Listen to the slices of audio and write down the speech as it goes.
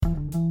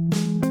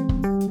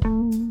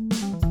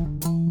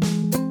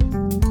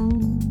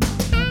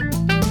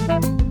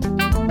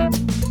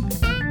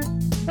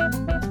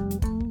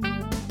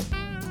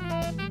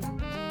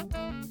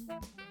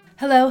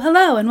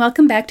Hello, and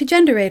welcome back to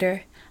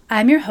Genderator.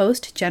 I'm your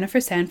host, Jennifer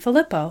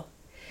Sanfilippo.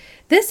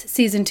 This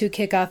Season 2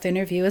 kickoff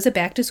interview is a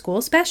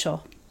back-to-school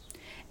special.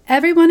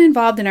 Everyone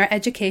involved in our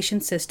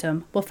education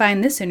system will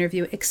find this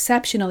interview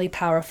exceptionally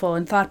powerful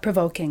and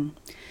thought-provoking.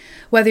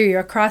 Whether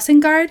you're a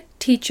crossing guard,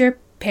 teacher,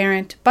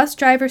 parent, bus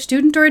driver,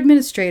 student, or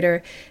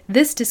administrator,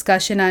 this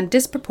discussion on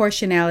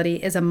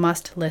disproportionality is a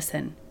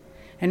must-listen.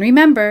 And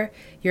remember,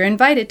 you're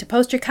invited to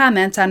post your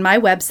comments on my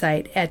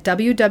website at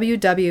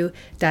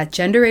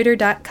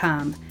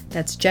www.genderator.com.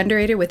 That's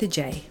Genderator with a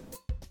J.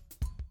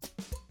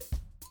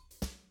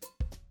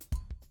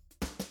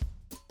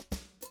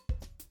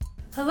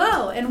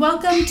 Hello, and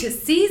welcome to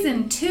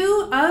Season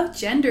 2 of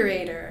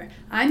Genderator.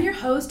 I'm your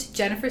host,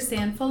 Jennifer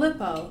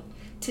Sanfilippo.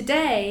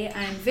 Today,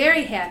 I'm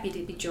very happy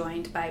to be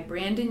joined by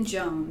Brandin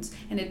Jones,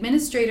 an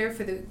administrator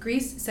for the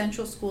Greece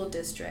Central School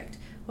District.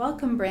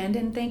 Welcome,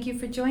 Brandin. Thank you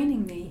for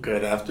joining me.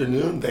 Good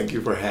afternoon. Thank you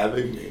for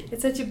having me.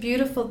 It's such a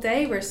beautiful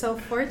day. We're so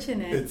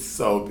fortunate. It's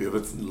so beautiful.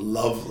 It's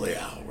lovely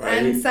out,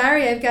 right? I'm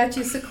sorry I've got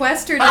you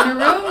sequestered in a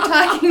room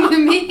talking to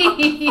me.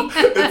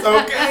 It's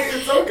okay.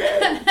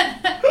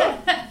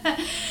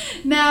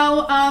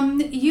 Now,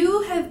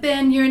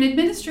 you're an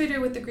administrator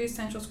with the Greece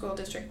Central School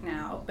District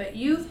now, but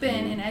you've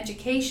been in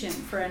education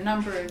for a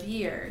number of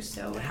years.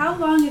 So how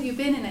long have you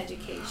been in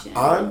education?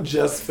 I'm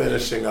just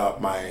finishing up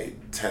my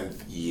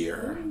 10th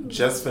year.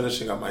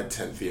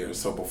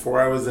 So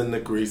before I was in the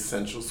Greece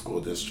Central School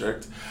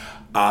District,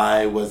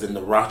 I was in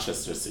the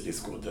Rochester City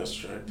School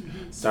District.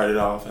 Mm-hmm. Started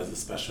off as a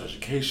special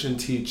education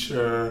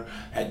teacher,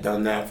 had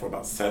done that for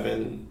about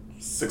 7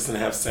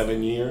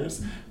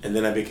 years, and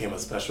then I became a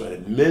special ed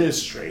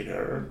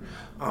administrator,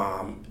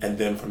 and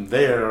then from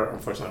there,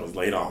 unfortunately, I was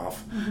laid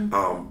off,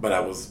 but I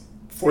was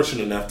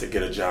fortunate enough to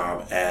get a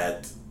job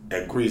at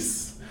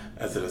Greece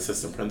as an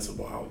assistant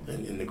principal out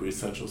in the Greece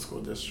Central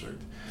School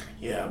District.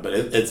 Yeah, but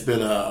it's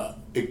been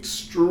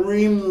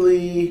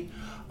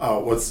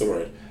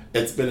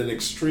It's been an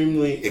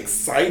extremely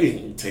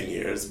exciting 10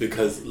 years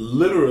because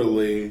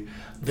literally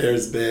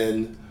there's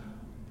been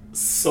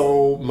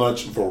so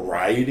much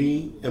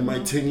variety in my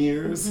 10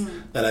 years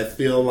that I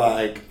feel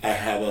like I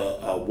have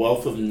a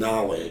wealth of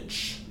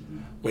knowledge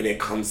when it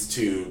comes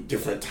to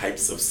different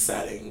types of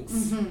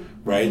settings,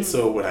 right?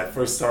 So when I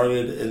first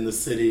started in the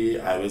city,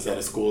 I was at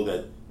a school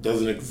that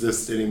doesn't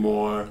exist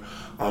anymore,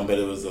 but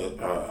it was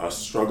a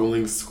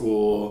struggling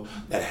school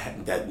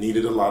that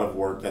needed a lot of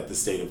work that the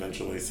state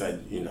eventually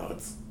said,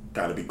 it's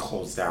got to be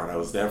closed down. I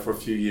was there for a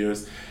few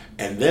years.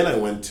 And then I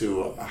went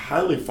to a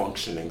highly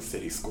functioning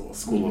city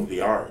school of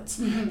the arts.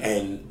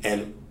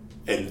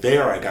 And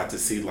there I got to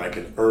see like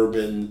an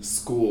urban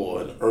school,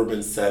 an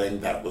urban setting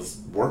that was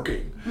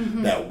working,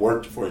 that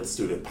worked for its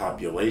student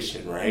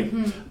population, right?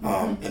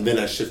 And then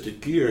I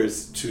shifted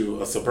gears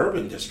to a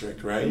suburban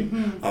district, right?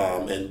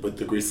 And with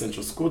the Greece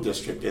Central School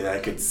District, and I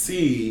could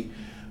see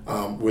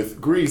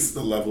with Greece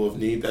the level of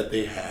need that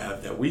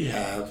we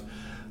have,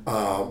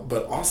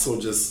 but also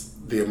just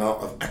the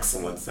amount of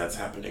excellence that's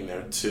happening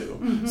there too.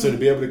 So to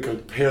be able to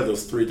compare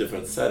those three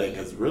different settings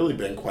has really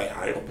been quite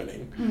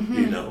eye-opening,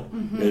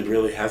 It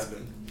really has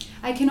been.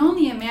 I can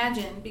only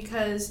imagine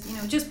because,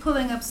 just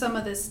pulling up some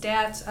of the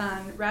stats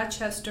on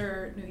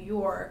Rochester, New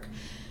York,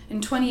 in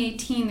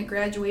 2018 the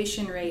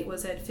graduation rate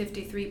was at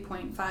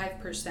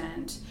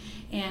 53.5%.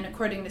 And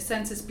according to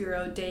Census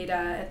Bureau data,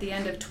 at the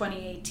end of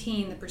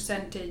 2018, the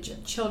percentage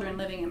of children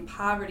living in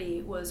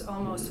poverty was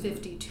almost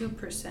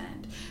 52%.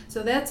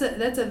 So that's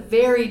a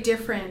very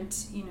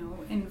different,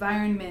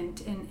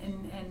 environment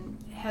and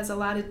has a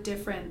lot of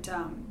different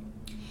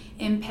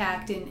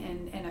impact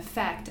and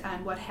effect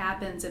on what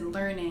happens in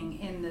learning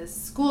in the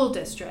school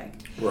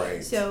district.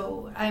 Right.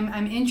 So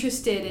I'm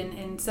interested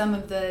in some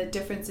of the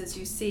differences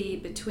you see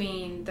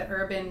between the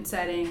urban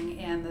setting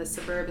and the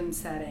suburban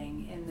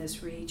setting in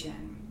this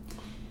region.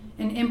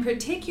 And in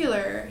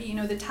particular,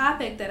 the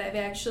topic that I've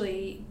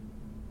actually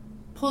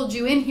pulled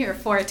you in here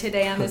for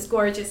today on this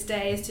gorgeous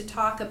day is to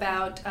talk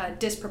about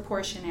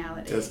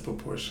disproportionality.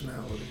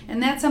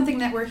 And that's something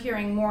that we're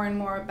hearing more and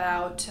more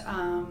about.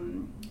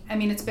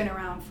 It's been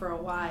around for a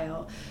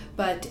while,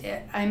 but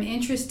I'm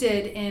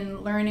interested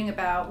in learning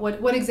about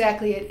what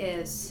exactly it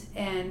is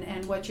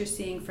and what you're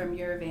seeing from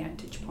your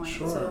vantage point.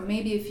 Sure. So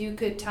maybe if you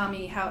could tell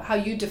me how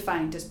you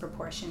define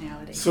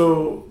disproportionality.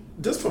 So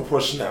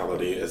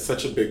disproportionality is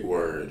such a big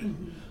word,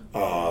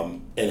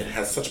 and it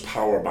has such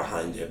power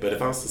behind it. But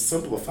if I was to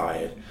simplify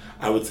it,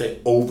 I would say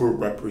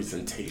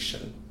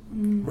over-representation.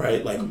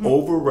 Right? Like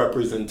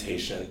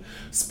over-representation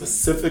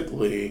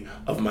specifically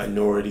of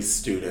minority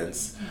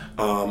students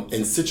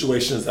in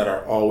situations that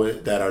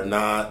are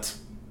not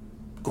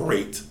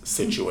great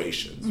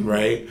situations,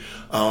 right?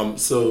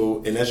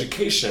 So in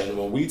education,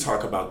 when we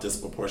talk about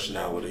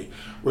disproportionality,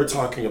 we're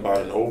talking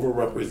about an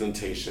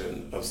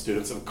over-representation of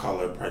students of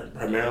color,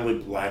 primarily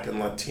Black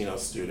and Latino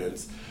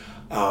students,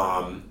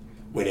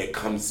 when it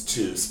comes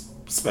to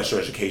special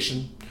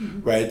education,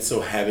 right?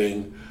 So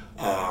having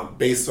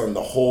based on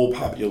the whole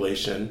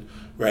population,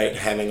 right,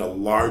 having a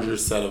larger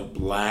set of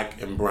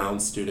Black and brown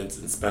students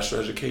in special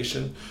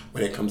education.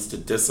 When it comes to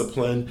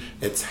discipline,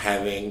 it's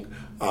having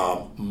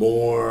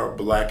more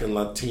Black and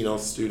Latino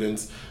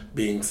students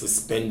being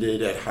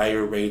suspended at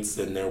higher rates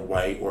than their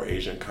white or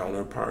Asian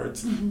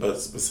counterparts, but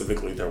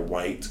specifically their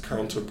white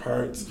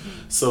counterparts.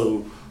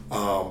 So,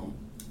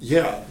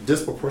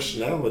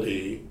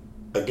 disproportionality,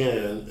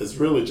 again, is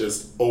really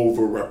just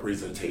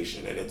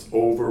over-representation, and it's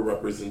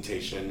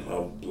over-representation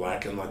of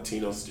Black and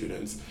Latino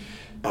students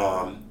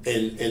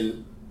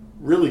in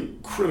really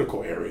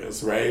critical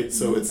areas, right?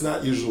 So it's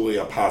not usually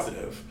a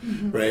positive,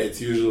 right? It's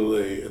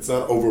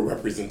not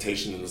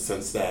over-representation in the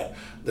sense that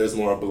there's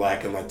more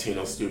Black and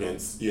Latino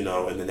students, in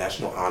the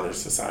National Honor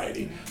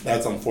Society.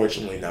 That's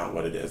unfortunately not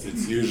what it is.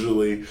 It's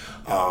usually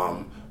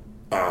a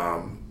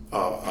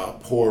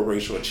poor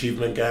racial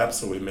achievement gap,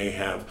 so we may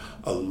have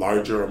a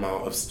larger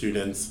amount of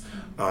students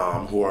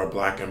who are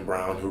Black and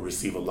brown who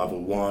receive a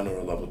level 1 or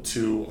a level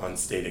 2 on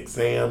state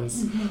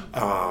exams.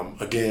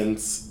 Again,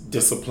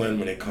 discipline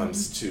when it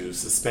comes to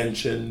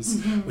suspensions.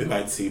 We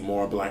might see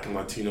more Black and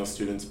Latino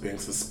students being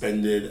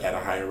suspended at a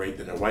higher rate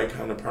than their white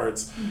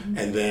counterparts.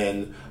 And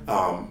then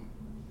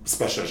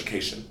special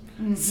education,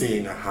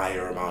 seeing a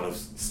higher amount of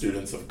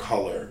students of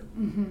color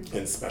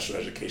in special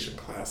education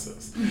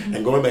classes.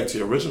 And going back to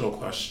your original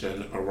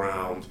question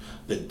around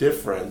the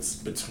difference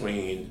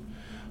between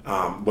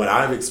what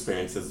I've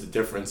experienced is the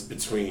difference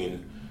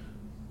between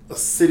a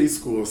city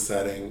school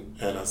setting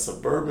and a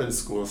suburban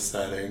school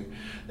setting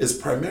is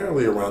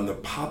primarily around the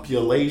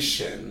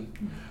population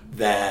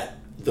that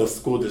those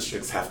school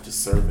districts have to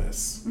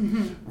service,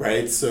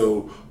 right?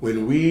 So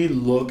when we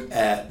look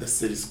at the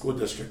city school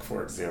district,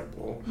 for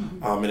example,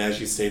 and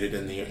as you stated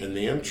in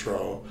the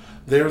intro,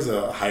 there's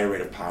a higher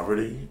rate of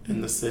poverty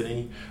in the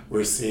city.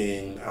 We're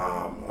seeing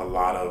a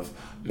lot of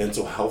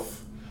mental health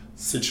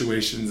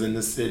situations in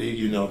the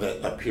city, that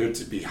appear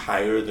to be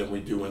higher than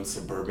we do in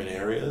suburban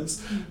areas,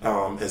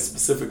 and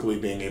specifically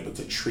being able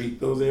to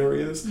treat those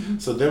areas.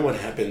 So then what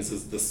happens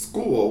is the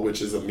school,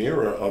 which is a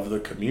mirror of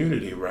the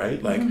community,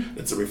 right? Like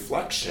it's a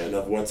reflection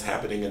of what's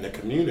happening in the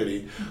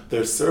community.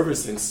 They're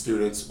servicing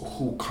students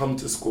who come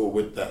to school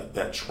with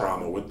that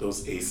trauma, with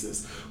those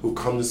ACEs, who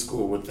come to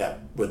school with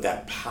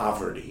that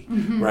poverty,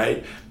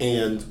 right?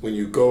 And when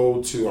you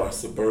go to our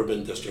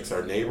suburban districts,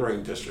 our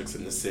neighboring districts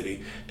in the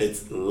city,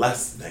 it's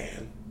less than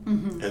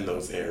in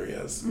those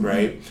areas,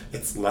 right?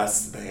 It's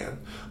less than.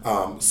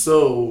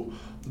 So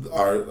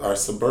our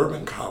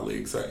suburban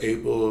colleagues are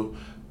able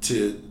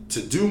to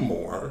do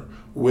more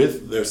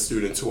with their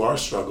students who are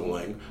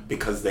struggling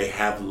because they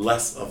have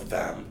less of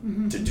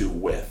them to do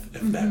with,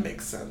 if that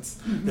makes sense.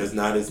 There's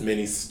not as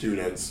many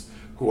students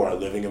who are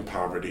living in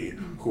poverty,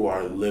 who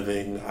are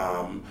living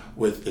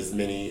with as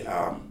many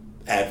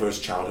adverse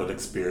childhood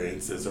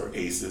experiences, or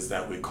ACEs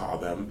that we call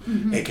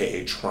them,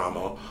 aka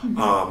trauma,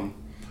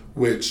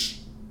 which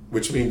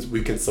means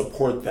we can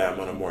support them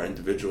on a more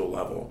individual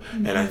level.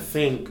 And I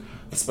think,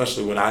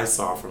 especially what I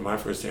saw from my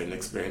first-hand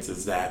experience,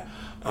 is that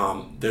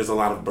there's a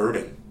lot of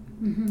burden.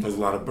 There's a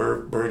lot of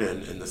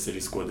burden in the city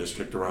school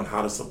district around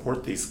how to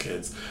support these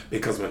kids,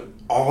 because when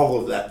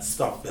all of that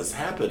stuff is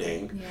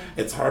happening,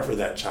 it's hard for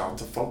that child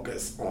to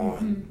focus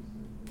on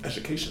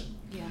education.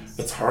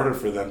 It's harder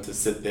for them to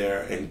sit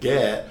there and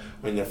get,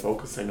 when they're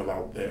focusing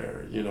about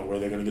their, where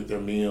they're going to get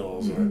their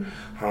meals, or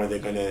how are they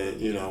going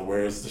to,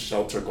 where is the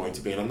shelter going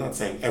to be. And I'm not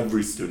saying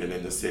every student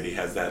in the city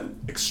has that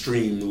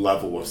extreme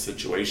level of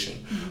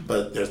situation,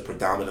 but there's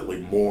predominantly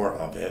more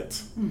of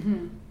it,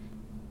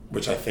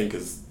 which I think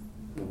is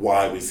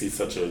why we see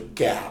such a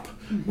gap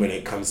when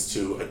it comes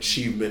to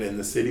achievement in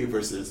the city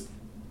versus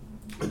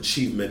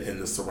achievement in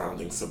the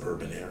surrounding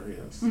suburban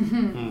areas.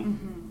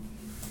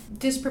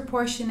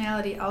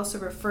 Disproportionality also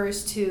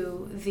refers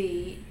to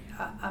the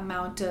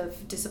amount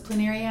of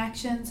disciplinary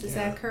actions. Is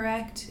that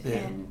correct?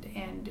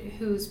 And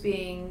who's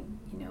being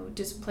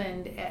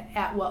disciplined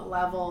at what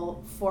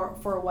level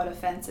for what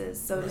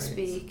offenses, so to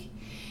speak.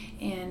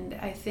 And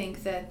I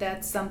think that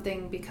that's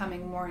something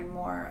becoming more and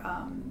more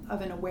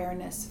of an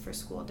awareness for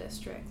school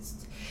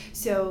districts.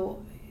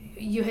 So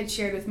you had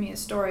shared with me a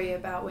story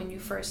about when you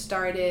first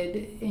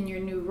started in your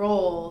new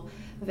role,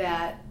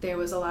 that there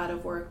was a lot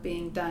of work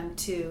being done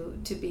to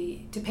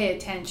pay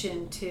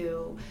attention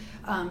to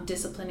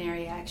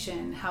disciplinary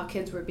action, how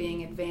kids were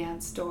being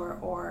advanced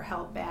or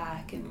held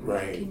back.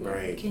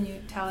 And can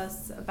you tell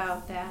us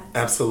about that?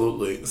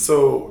 Absolutely.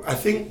 So I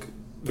think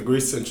the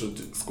Greece Central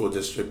School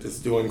District is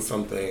doing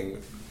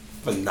something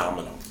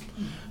phenomenal.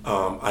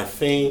 I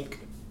think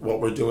what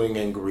we're doing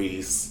in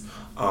Greece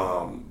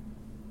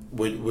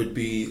would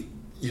be,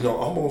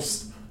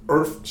 almost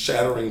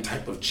earth-shattering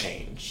type of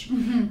change,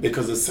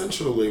 because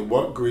essentially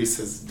what Greece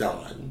has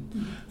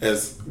done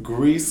is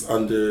Greece,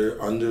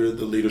 under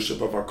the leadership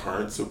of our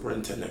current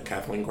superintendent,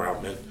 Kathleen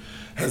Groutman,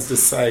 has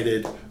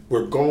decided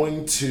we're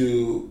going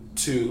to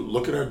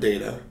look at our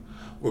data.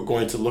 We're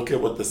going to look at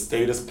what the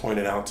state has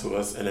pointed out to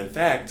us, and in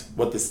fact,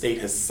 what the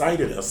state has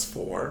cited us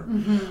for,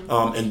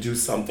 and do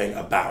something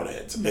about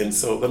it. And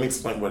so let me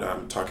explain what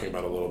I'm talking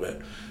about a little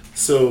bit.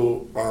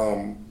 So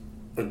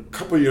a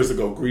couple of years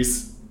ago,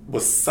 Greece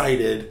was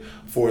cited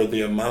for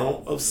the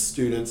amount of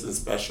students in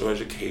special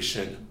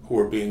education who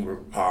were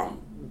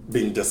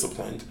being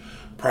disciplined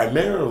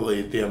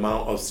primarily the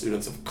amount of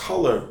students of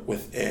color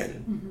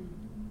within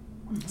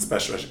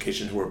special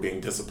education who are being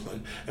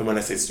disciplined. And when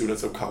I say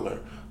students of color,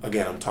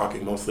 again, I'm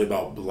talking mostly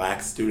about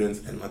Black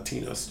students and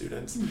Latino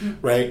students,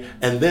 right?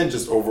 And then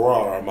just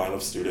overall our amount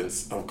of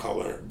students of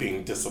color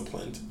being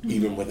disciplined,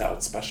 even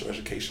without special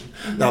education.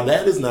 Now,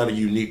 that is not a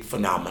unique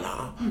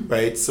phenomenon,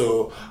 right?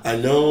 So I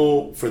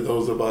know for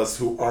those of us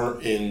who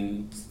aren't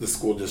in the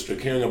school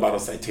district, hearing about a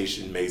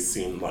citation may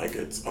seem like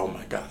it's, oh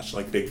my gosh,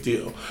 like big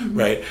deal,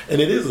 right? And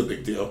it is a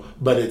big deal,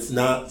 but it's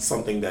not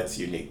something that's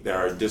unique. There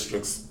are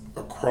districts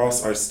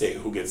across our state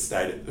who get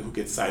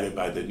cited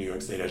by the New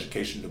York State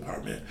Education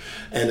Department,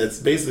 and it's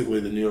basically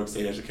the New York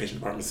State Education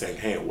Department saying,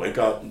 hey, wake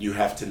up, you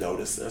have to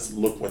notice this,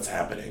 look what's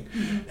happening.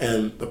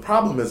 And the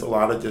problem is a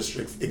lot of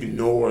districts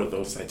ignore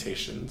those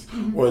citations,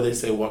 or they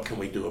say, what can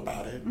we do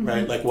about it,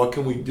 right? Like, what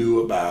can we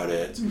do about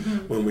it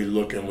when we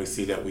look and we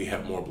see that we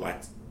have more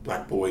black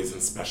boys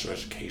in special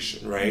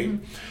education, right?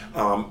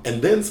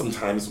 And then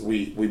sometimes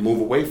we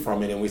move away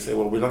from it and we say,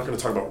 well, we're not going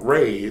to talk about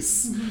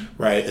race,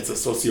 right? It's a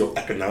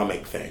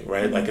socioeconomic thing,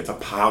 right? Like, it's a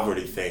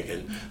poverty thing,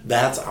 and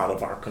that's out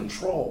of our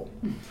control,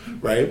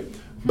 right?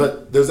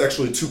 But there's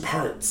actually two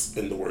parts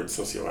in the word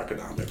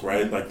socioeconomic,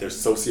 right? Like, there's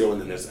socio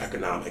and then there's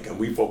economic, and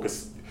we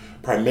focus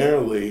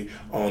primarily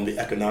on the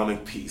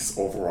economic piece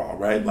overall,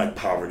 right? Like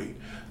poverty.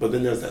 But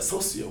then there's that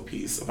socio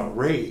piece about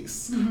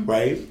race,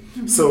 right?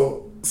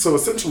 So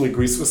essentially,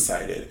 Greece was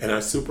cited, and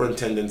our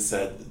superintendent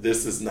said,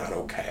 this is not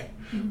okay.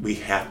 We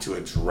have to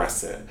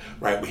address it,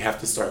 right? We have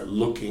to start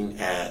looking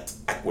at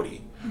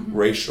equity,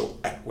 racial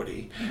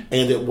equity.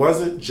 And it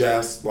wasn't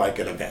just like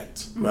an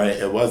event, right?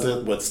 It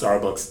wasn't what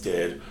Starbucks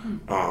did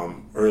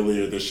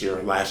earlier this year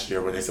or last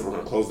year when they said, we're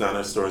going to close down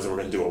our stores and we're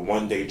going to do a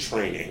one-day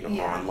training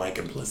on like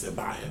implicit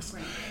bias.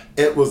 Right.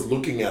 It was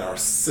looking at our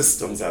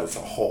systems as a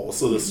whole.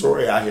 So the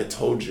story I had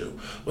told you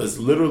was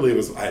literally,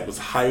 I was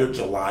hired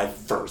July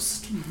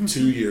 1st,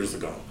 2 years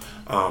ago,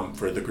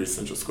 for the Greece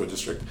Central School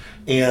District.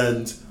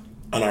 And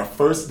on our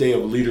first day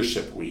of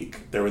leadership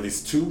week, there were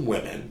these two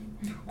women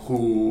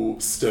who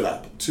stood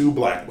up, two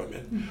Black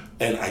women,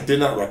 and I did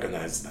not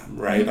recognize them,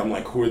 right? I'm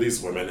like, who are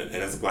these women? And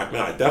as a Black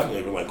man, I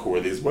definitely was like, who are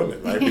these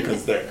women, right?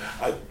 Because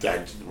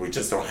we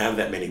just don't have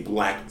that many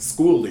Black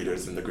school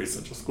leaders in the Greece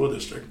Central School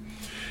District.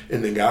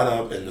 And they got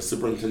up, and the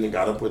superintendent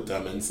got up with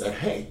them and said,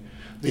 hey,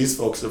 these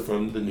folks are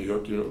from the New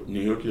York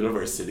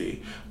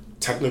University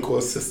Technical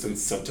Assistance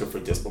Center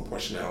for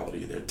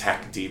Disproportionality, their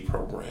TAC-D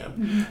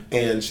program.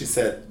 And she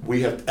said,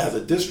 we have, as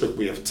a district,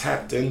 we have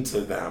tapped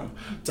into them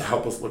to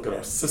help us look at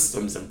our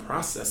systems and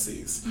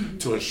processes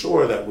to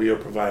ensure that we are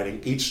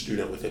providing each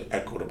student with an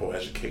equitable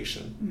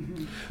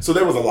education. So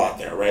there was a lot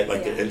there, right?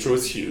 Like the intro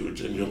is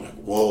huge, and you're like,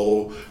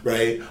 whoa,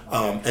 right?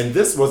 And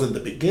this wasn't the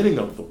beginning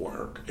of the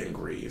work in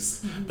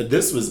Greece, but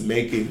this was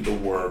making the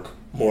work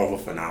more of a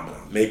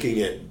phenomenon, making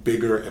it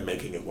bigger and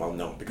making it well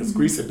known, because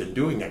Greece had been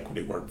doing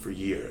equity work for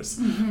years.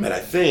 But I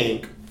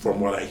think, from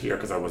what I hear,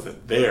 because I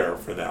wasn't there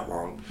for that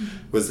long,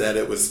 was that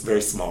it was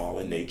very small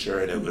in nature,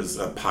 and it was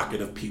a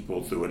pocket of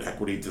people through an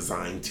equity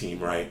design team,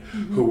 right,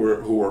 who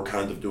were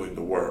kind of doing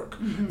the work.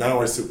 Now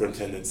our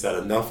superintendent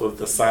said, enough of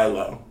the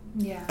silo.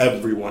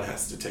 Everyone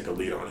has to take a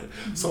lead on it.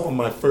 So on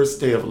my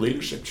first day of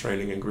leadership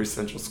training in Greece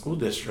Central School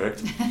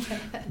District,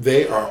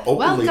 they are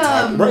openly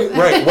talking,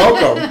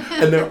 welcome,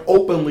 and they're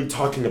openly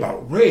talking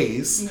about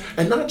race,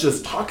 and not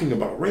just talking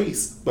about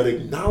race, but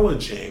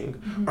acknowledging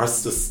our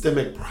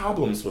systemic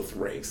problems with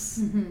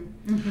race,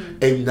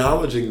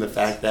 acknowledging the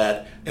fact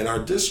that in our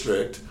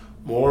district,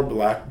 more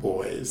Black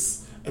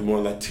boys and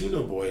more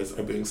Latino boys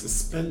are being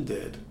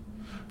suspended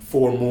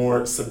for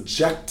more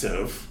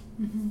subjective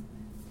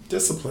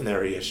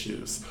disciplinary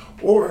issues,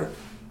 and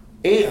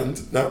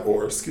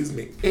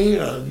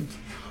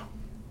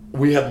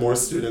we have more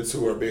students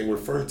who are being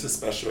referred to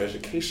special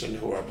education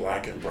who are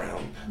Black and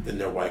brown than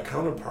their white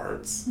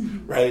counterparts,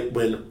 right?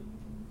 When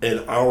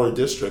in our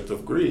district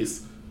of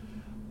Greece,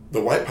 the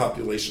white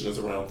population is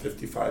around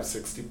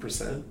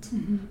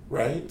 55-60%,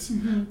 right?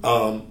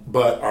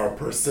 But our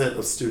percent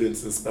of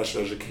students in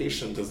special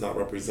education does not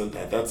represent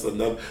that.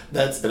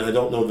 And I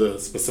don't know the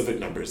specific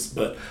numbers,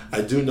 but I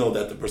do know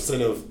that the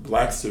percent of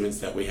Black students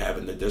that we have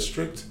in the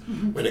district,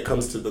 when it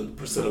comes to the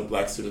percent of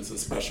Black students in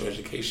special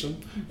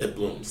education, it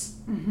blooms.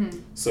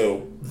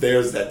 So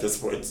there's that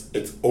disparity.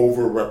 It's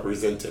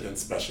overrepresented in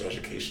special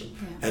education.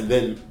 And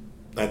then,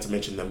 not to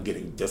mention them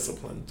getting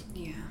disciplined.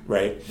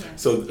 Right?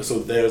 So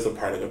there's a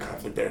part of the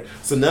conflict there.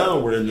 So now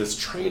we're in this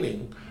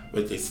training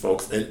with these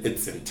folks, and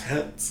it's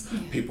intense.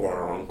 People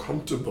are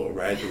uncomfortable,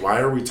 right?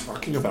 Why are we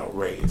talking about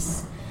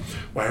race?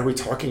 Why are we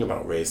talking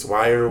about race?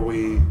 Why are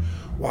we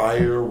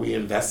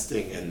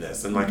investing in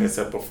this? And like I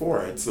said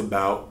before, it's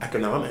about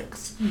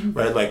economics,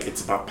 right? Like,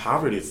 it's about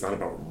poverty. It's not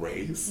about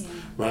race,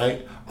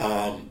 right?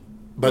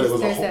 But it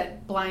was there's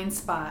that blind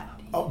spot.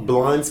 A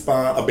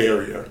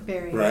barrier,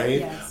 right?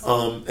 Yes.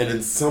 And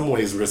in some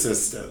ways,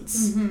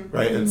 resistance,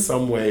 right? In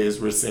some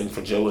ways, we're seeing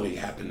fragility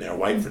happen there,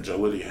 white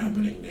fragility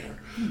happening there,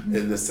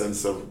 in the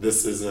sense of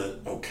this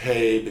isn't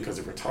okay, because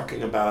if we're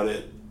talking about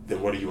it,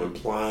 then what are you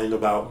implying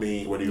about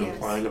me? What are you Yes.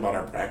 implying about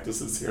our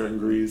practices here in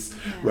Greece,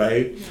 Yeah.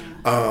 right?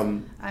 Yeah.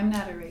 I'm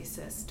not a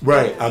racist.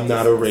 Right, I'm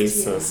not a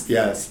racist,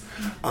 Yeah. yes.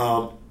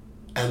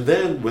 And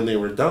then when they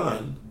were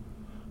done,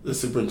 the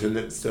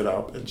superintendent stood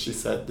up and she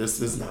said,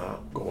 this is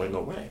not going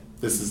away.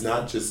 This is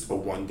not just a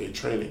one-day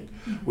training.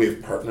 Mm-hmm. We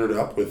have partnered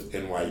up with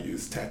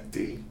NYU's Tech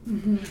D,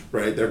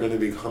 right? They're going to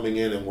be coming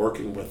in and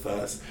working with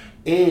us.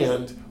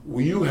 And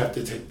you have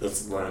to take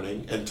this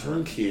learning and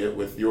turnkey it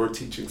with your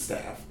teaching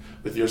staff,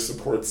 with your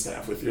support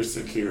staff, with your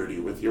security,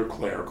 with your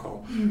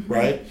clerical,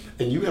 right?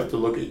 And you have to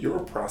look at your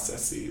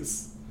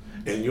processes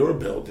in your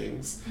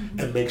buildings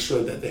and make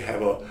sure that they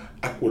have a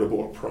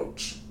equitable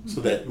approach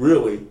so that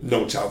really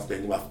no child's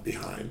being left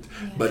behind.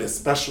 Yeah. But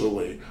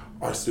especially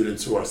our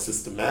students who are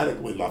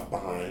systematically left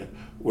behind,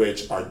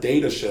 which our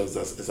data shows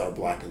us is our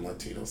Black and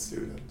Latino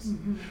students,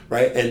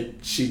 right? And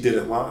she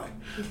didn't lie.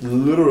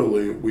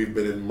 Literally, we've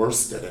been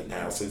immersed in it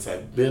now since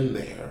I've been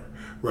there,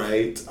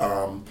 right?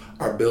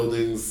 Our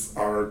buildings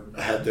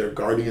had their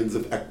guardians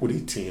of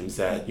equity teams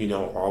that,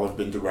 all have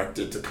been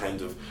directed to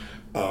kind of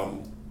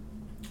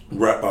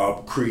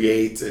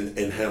create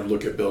and have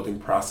look at building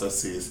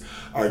processes.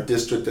 Our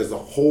district as a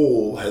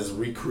whole has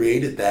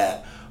recreated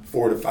that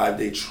 4 to 5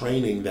 day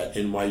training that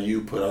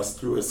NYU put us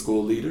through as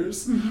school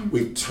leaders.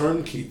 We've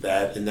turnkeyed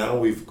that, and now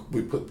we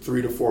put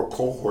 3 to 4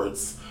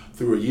 cohorts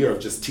through a year of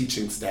just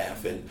teaching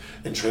staff and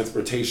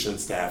transportation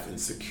staff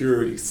and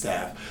security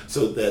staff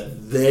so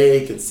that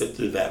they can sit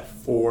through that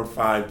 4 or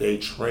 5 day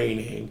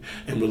training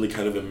and really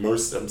kind of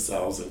immerse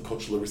themselves in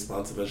culturally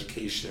responsive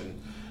education,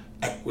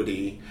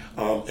 equity,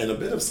 and a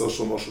bit of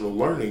social emotional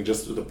learning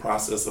just through the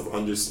process of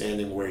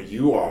understanding where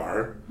you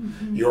are,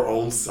 your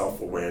own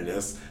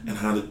self-awareness, and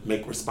how to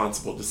make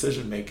responsible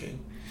decision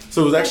making.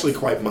 So it was actually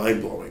quite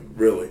mind-blowing,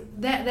 really.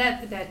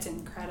 That's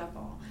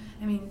incredible.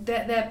 I mean,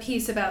 that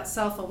piece about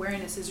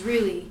self-awareness is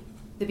really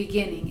the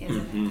beginning,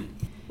 isn't it?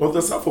 Well,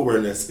 the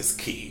self-awareness is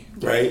key,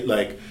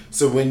 right?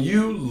 So when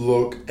you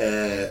look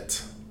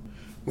at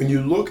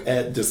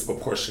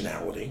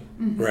disproportionality,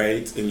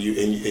 right, and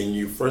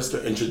you first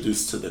are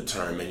introduced to the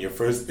term, and you're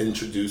first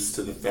introduced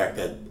to the fact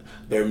that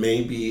there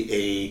may be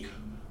a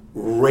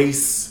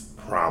race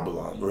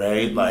problem,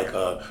 right, like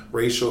a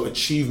racial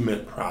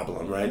achievement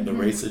problem, right, the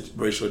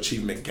racial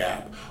achievement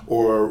gap,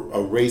 or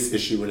a race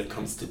issue when it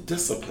comes to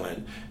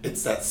discipline.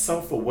 It's that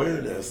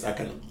self-awareness that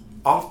can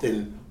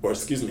often,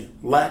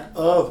 lack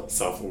of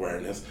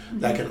self-awareness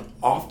that can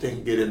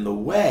often get in the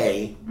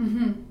way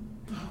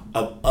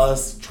of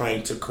us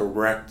trying to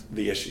correct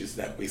the issues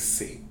that we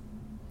see,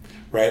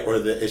 right? Or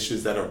the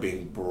issues that are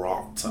being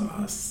brought to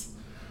us.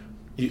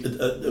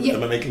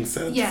 Am I making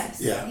sense?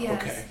 Yes. Yeah,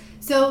 yes. okay.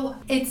 So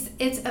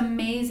it's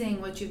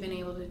amazing what you've been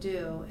able to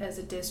do as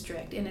a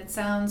district, and it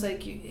sounds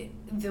like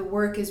the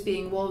work is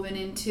being woven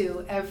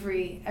into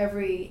every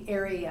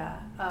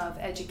area of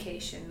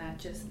education, not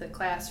just the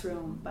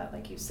classroom, but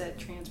like you said,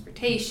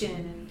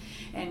 transportation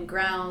and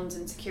grounds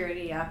and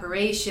security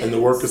operations. And the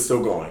work is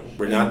still going.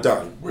 We're not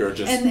done. We're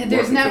just and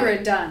there's never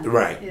a done.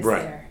 Right.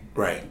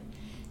 Right.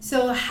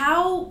 So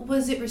how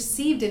was it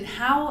received, and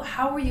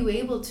how were you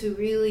able to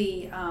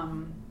really?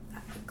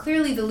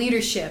 Clearly, the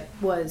leadership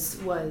was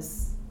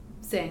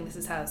saying this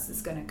is how this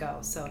is going to go,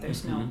 so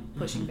there's no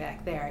pushing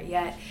back there.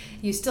 Yet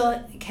you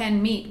still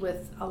can meet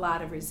with a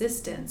lot of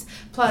resistance,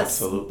 plus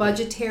Absolutely.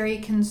 Budgetary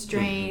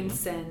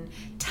constraints and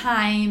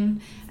time.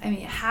 I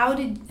mean, how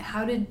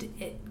did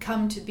it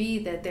come to be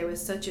that there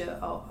was such an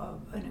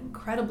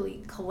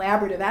incredibly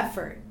collaborative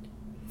effort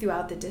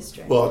throughout the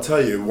district? Well, I'll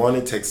tell you, 1,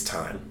 it takes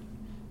time,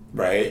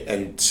 right?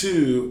 And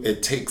 2,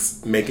 it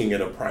takes making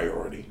it a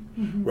priority.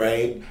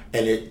 Right?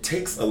 And it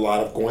takes a lot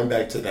of, going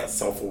back to that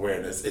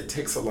self-awareness, it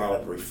takes a lot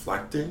of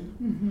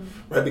reflecting,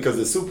 right? Because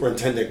the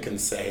superintendent can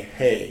say,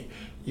 hey,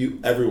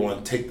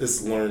 everyone take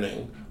this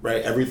learning,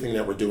 right? Everything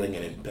that we're doing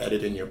and embed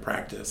it in your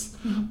practice.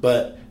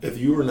 But if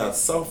you are not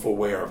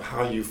self-aware of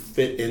how you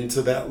fit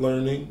into that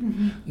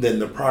learning, then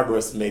the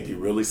progress may be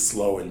really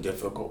slow and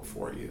difficult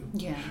for you.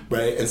 Yeah.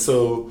 Right? And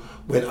so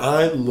when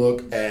I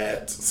look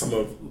at some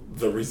of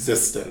the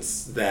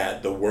resistance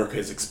that the work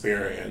has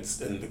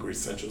experienced in the Greece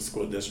Central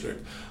School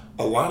District,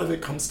 a lot of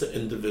it comes to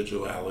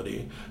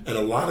individuality, and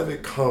a lot of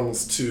it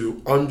comes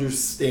to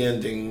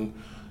understanding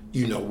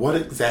what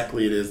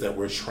exactly it is that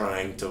we're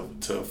trying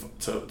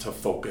to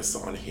focus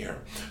on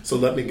here. So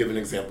let me give an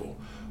example.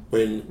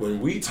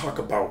 When we talk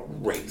about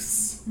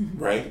race,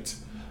 right,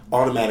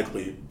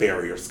 automatically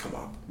barriers come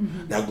up.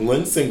 Now,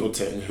 Glenn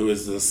Singleton, who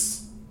is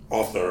this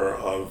author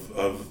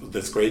of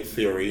this great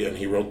theory, and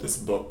he wrote this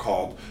book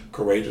called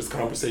Courageous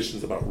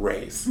Conversations About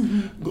Race.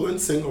 Glenn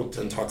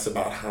Singleton talks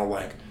about how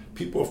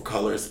people of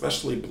color,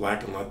 especially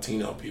Black and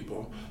Latino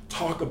people,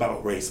 talk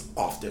about race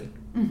often.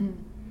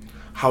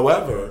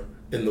 However,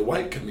 in the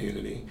white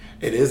community,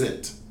 it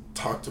isn't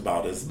talked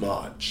about as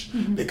much,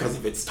 because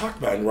if it's talked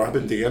about, and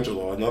Robin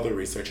DiAngelo, another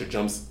researcher,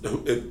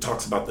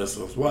 talks about this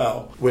as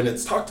well, when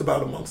it's talked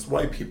about amongst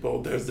white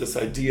people, there's this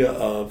idea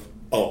of,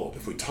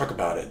 if we talk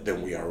about it,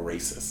 then we are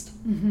racist,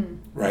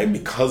 right?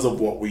 Because of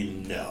what we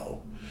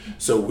know.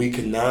 So we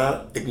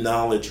cannot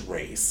acknowledge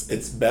race.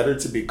 It's better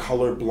to be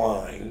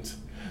colorblind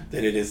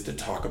than it is to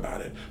talk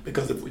about it.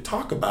 Because if we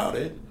talk about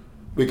it,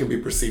 we can be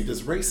perceived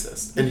as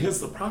racist. And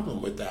here's the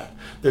problem with that.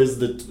 There's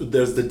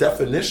the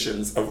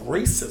definitions of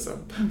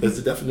racism. There's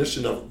the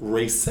definition of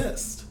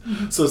racist.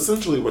 So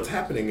essentially what's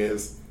happening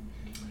is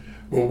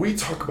when we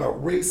talk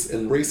about race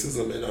and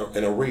racism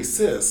and a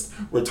racist,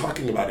 we're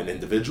talking about an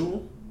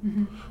individual,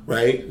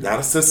 right? Not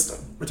a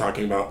system. We're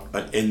talking about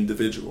an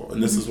individual.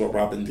 And this is what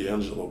Robin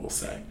DiAngelo will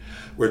say.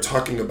 We're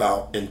talking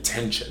about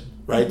intention,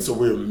 right? So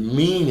we're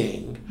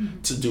meaning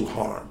to do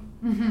harm,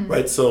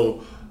 right?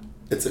 So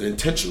it's an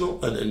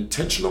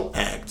intentional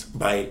act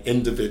by an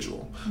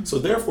individual. So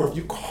therefore, if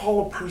you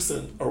call a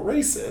person a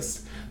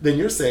racist, then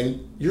you're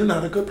saying you're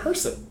not a good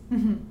person.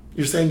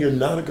 You're saying you're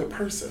not a good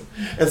person.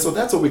 And so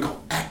that's what we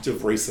call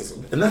active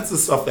racism. And that's the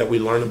stuff that we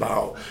learn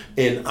about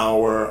in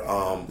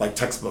our like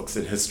textbooks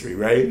in history,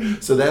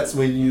 right? So that's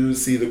when you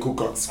see the Ku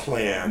Klux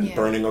Klan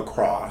burning a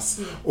cross,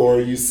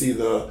 or you see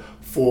the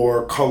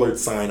for colored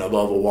sign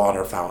above a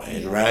water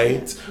fountain,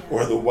 right?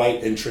 Or the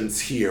white entrance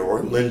here,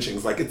 or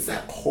lynchings. Like, it's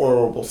that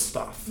horrible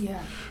stuff,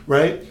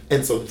 right?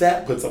 And so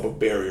that puts up a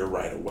barrier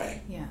right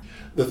away.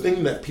 The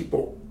thing that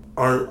people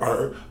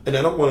are, and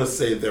I don't want to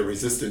say they're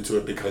resistant to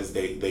it because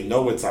they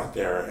know it's out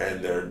there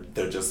and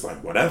they're just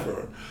like,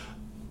 whatever.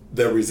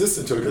 They're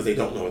resistant to it because they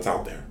don't know it's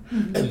out there.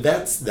 And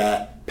that's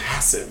that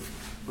passive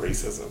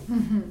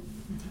racism.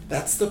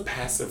 That's the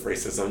passive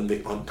racism,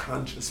 the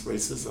unconscious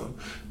racism,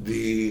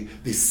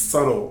 the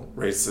subtle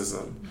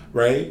racism,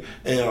 right?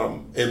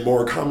 And in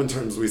more common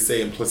terms, we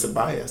say implicit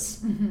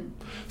bias.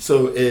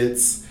 So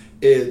it's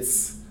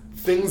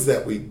things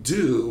that we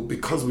do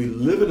because we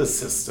live in a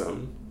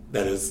system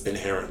that is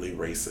inherently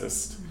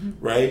racist,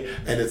 right?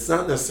 And it's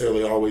not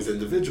necessarily always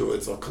individual,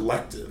 it's a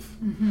collective,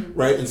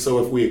 right? And so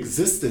if we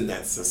exist in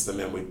that system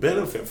and we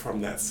benefit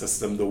from that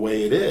system the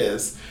way it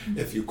is,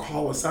 if you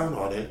call us out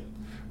on it,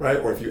 right?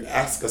 Or if you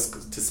ask us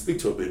to speak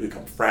to it, we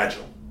become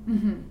fragile.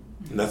 And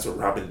that's what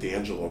Robin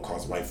DiAngelo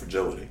calls white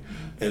fragility.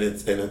 And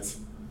it's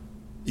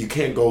you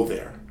can't go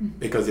there,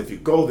 because if you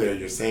go there,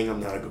 you're saying I'm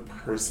not a good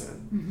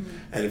person.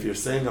 And if you're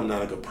saying I'm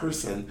not a good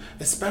person,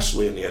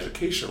 especially in the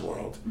education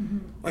world,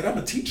 like, I'm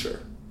a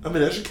teacher, I'm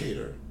an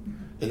educator,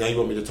 and now you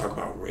want me to talk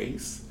about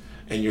race?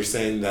 And you're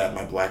saying that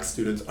my black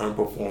students aren't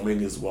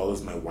performing as well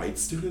as my white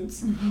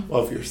students?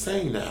 Well, if you're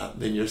saying that,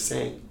 then you're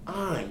saying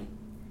I'm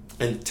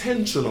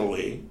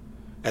intentionally,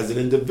 as an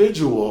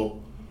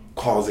individual,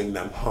 causing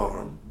them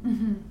harm.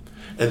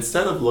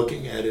 Instead of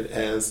looking at it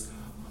as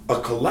a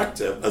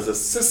collective, as a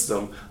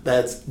system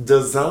that's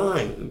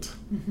designed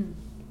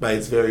by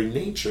its very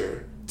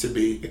nature to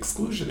be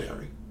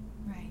exclusionary.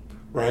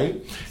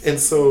 Right? And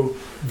so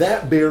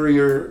that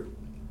barrier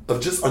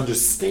of just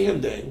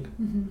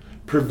understanding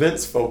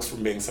prevents folks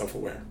from being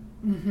self-aware.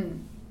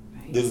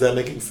 Is that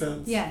making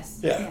sense? Yes.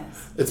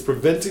 Yes. It's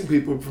preventing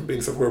people from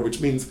being self-aware,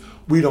 which means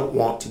we don't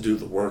want to do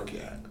the work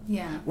yet.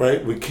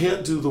 Right? We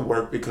can't do the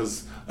work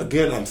because,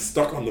 again, I'm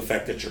stuck on the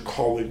fact that you're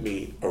calling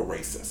me a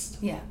racist.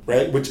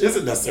 Right? Which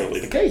isn't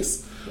necessarily the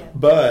case.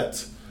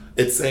 But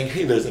it's saying,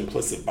 hey, there's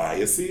implicit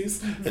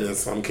biases. And in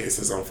some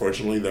cases,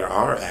 unfortunately, there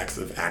are acts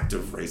of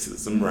active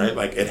racism, right?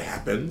 Like, it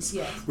happens.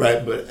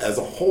 Right? But as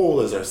a whole,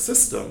 as our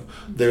system,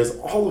 there's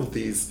all of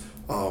these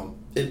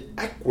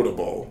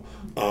inequitable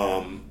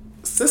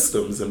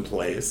systems in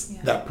place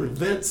that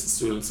prevents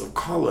students of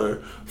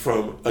color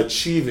from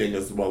achieving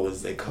as well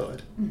as they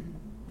could.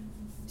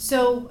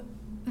 So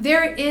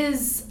there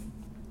is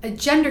a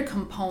gender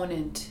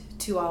component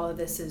to all of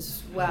this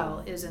as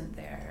well, isn't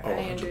there?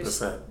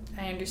 100%.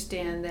 I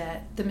understand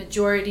that the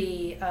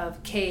majority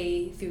of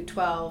K through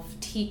 12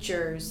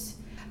 teachers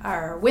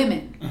are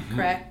women,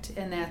 correct?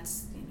 And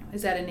that's,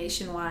 is that a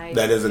nationwide?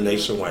 That is a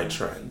nationwide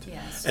trend.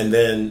 And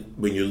then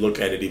when you look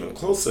at it even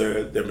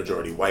closer, they're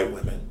majority white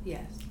women.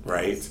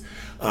 Right?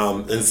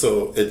 And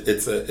so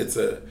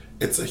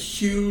it's a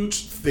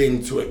huge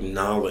thing to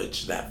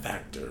acknowledge that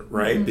factor,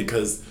 right?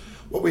 Because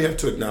what we have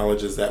to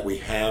acknowledge is that we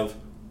have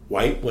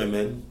white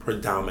women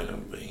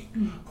predominantly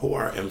who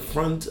are in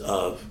front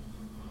of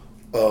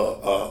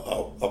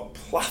a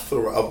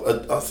plethora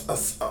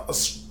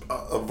of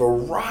a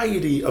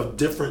variety of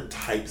different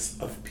types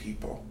of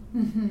people,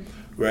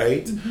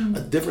 right?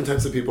 Different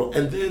types of people,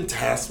 and then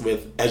tasked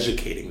with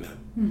educating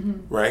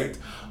them, right?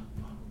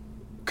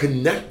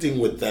 Connecting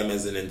with them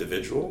as an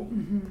individual,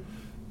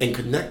 and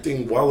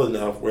connecting well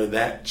enough where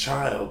that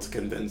child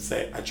can then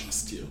say, I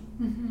trust you.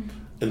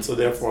 And so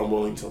therefore I'm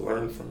willing to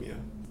learn from you.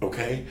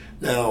 Okay?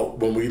 Now,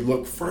 when we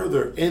look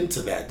further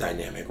into that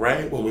dynamic,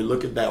 right? When we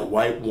look at that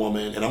white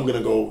woman, and I'm going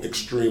to go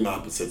extreme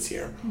opposites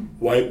here.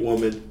 White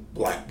woman,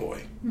 black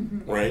boy,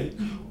 right?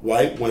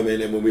 White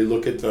women, and when we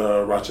look at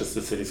the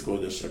Rochester City School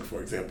District,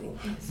 for example,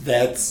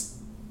 that's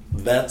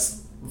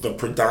the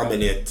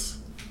predominant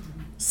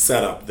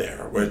setup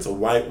there, where it's a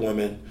white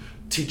woman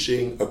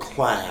teaching a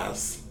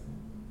class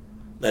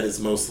that is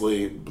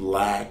mostly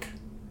black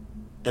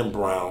and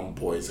brown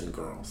boys and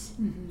girls,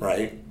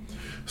 right?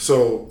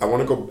 So I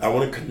want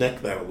to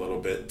connect that a little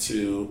bit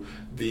to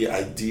the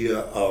idea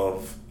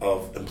of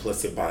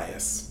implicit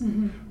bias,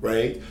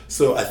 right?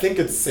 So I think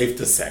it's safe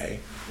to say,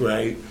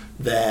 right,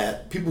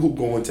 that people who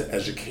go into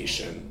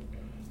education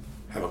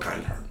have a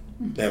kind heart.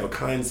 They have a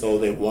kind soul.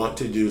 They want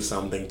to do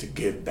something to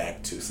give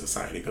back to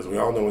society, because we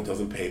all know it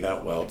doesn't pay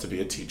that well to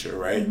be a teacher,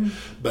 right?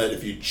 But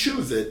if you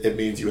choose it, it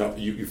means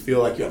you feel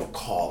like you have a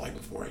calling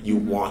for it. You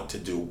want to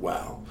do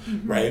well,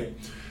 right?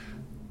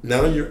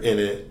 Now you're in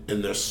it,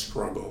 and there's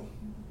struggle,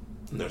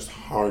 and there's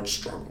hard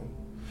struggle.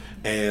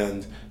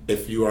 And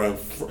if you are a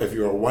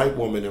white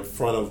woman in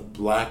front of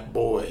black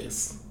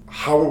boys,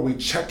 how are we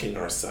checking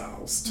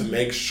ourselves to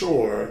make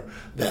sure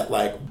that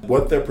like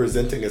what they're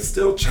presenting is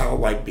still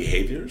childlike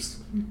behaviors,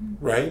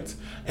 right?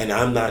 And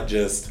I'm not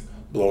just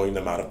blowing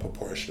them out of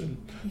proportion.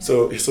 Yeah.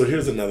 So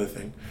here's another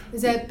thing.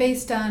 Is that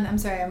based on? I'm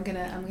sorry, I'm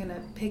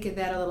gonna pick at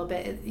that a little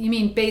bit. You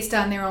mean based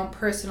on their own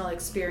personal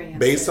experiences?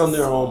 Based on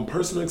their own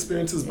personal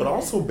experiences, but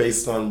also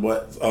based on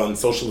on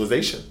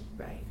socialization.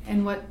 Right,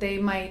 and what they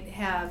might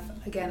have,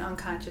 again,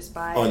 unconscious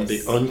bias. On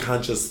the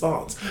unconscious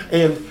thoughts.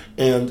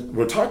 And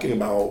we're talking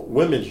about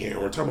women here,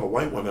 we're talking about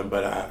white women,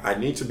 but I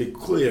need to be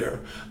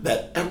clear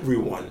that every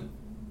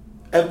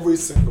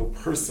single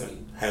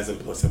person has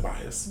implicit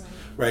bias,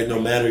 right?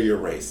 No matter your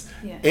race.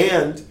 Yeah.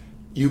 And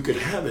you could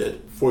have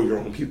it for your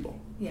own people.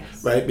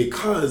 Yes. Right?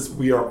 Because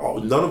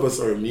none of us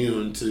are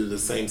immune to the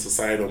same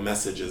societal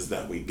messages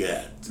that we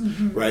get,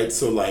 right?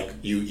 So like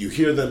you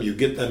hear them, you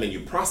get them, and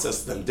you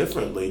process them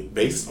differently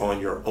based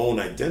on your own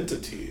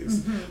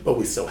identities, but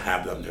we still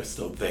have them, they're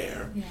still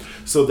there. Yeah.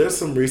 So there's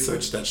some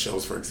research that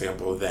shows, for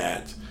example,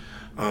 that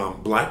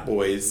black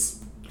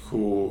boys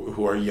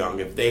who are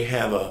young, if they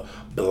have a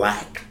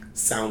black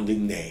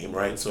sounding name,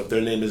 right? So if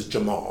their name is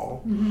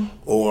Jamal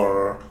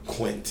or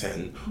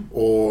Quentin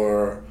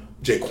or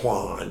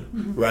Jaquan,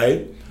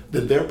 right?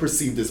 Then they're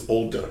perceived as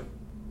older,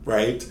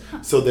 right?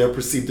 So they're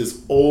perceived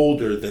as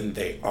older than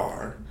they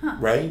are,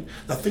 right?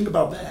 Now think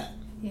about that,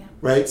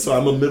 right? So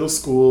I'm a middle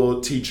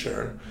school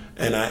teacher,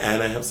 and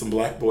I have some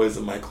black boys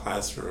in my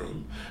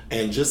classroom,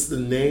 and just the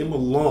name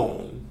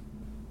alone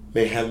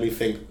may have me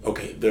think,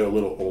 okay, they're a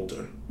little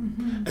older.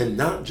 And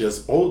not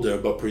just older,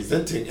 but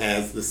presenting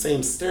as the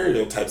same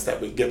stereotypes that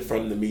we get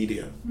from the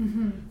media,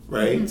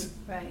 right?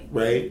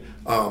 Right?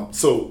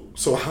 So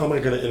how am I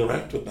going to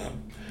interact with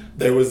them?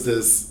 There was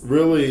this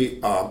really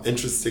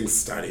interesting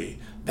study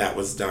that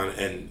was done,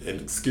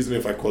 and excuse me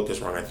if I quote this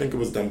wrong, I think it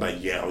was done by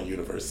Yale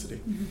University,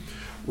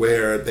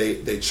 where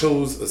they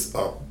chose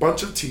a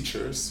bunch of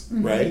teachers,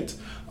 right,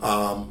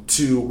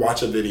 to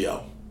watch a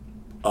video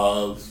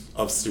of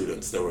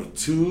students. There were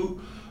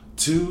two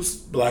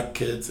black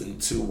kids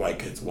and two white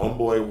kids, one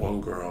boy,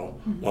 one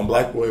girl, one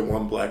black boy,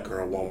 one black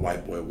girl, one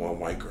white boy, one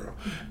white girl.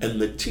 And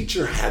the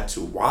teacher had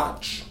to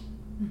watch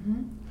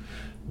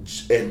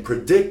and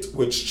predict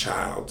which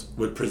child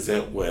would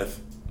present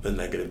with the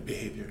negative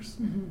behaviors.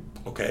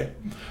 Okay?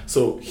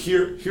 So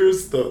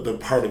here's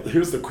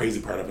the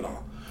crazy part of it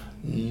all.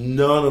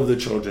 None of the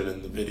children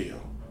in the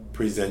video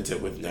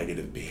presented with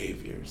negative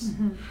behaviors,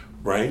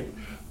 right?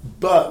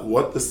 But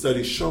what the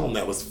study shown,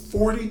 that was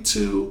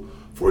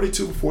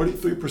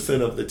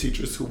 43% of the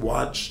teachers who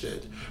watched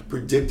it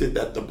predicted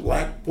that the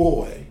black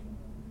boy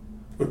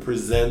would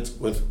present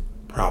with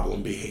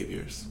problem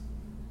behaviors.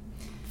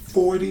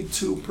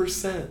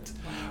 42%.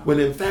 When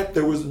in fact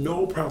there was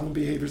no problem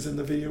behaviors in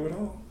the video at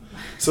all.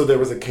 So there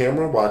was a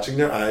camera watching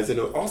their eyes, and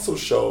it also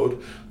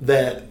showed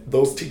that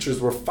those teachers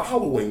were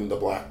following the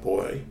black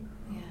boy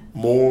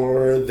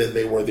more than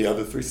they were the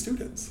other three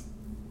students.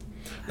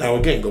 Now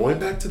again, going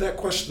back to that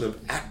question of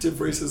active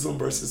racism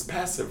versus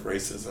passive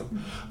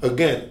racism,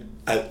 again,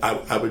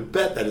 I would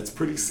bet that it's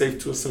pretty safe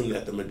to assume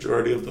that the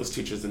majority of those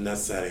teachers in that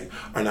setting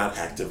are not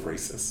active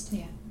racists.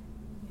 Yeah.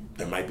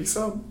 There might be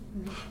some,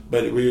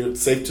 but we're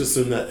safe to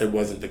assume that it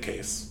wasn't the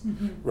case,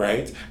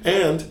 right?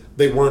 And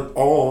they weren't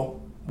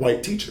all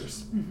white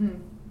teachers.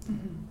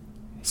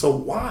 So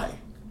why?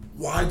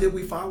 Why did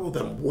we follow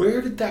them?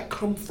 Where did that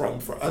come from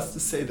for us to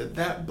say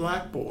that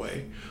black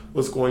boy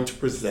was going to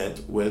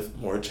present with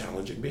more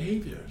challenging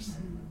behaviors?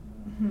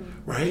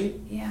 Right?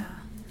 Yeah.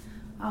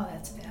 Oh,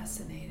 that's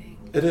fascinating.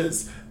 It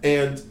is,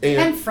 and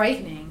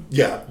frightening.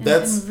 Yeah,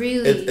 and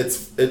really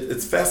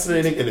it's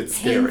fascinating, and it's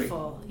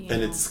painful, scary,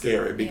 and it's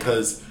scary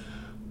because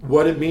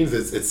what it means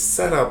is it's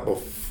set up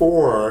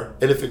before,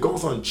 and if it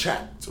goes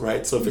unchecked,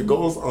 right? So if it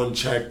goes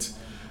unchecked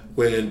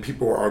when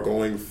people are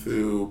going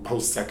through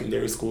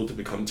post-secondary school to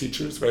become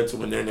teachers, right? So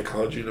when they're in a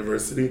college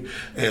university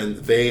and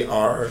they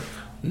are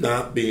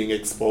not being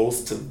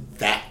exposed to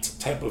that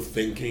type of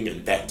thinking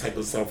and that type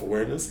of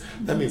self-awareness,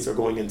 that means they're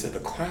going into the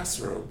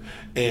classroom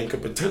and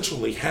could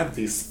potentially have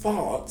these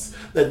thoughts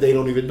that they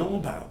don't even know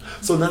about.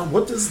 So now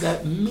what does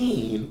that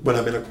mean when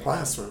I'm in a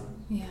classroom?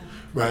 Yeah.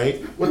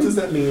 Right? What does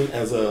that mean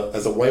as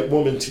a white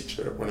woman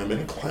teacher when I'm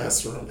in a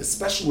classroom?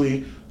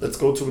 Especially, let's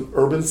go to an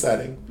urban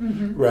setting,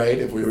 right?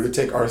 If we were to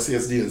take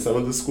RCSD in some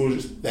of the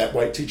schools, that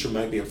white teacher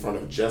might be in front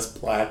of just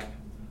black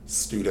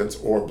students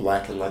or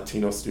black and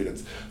Latino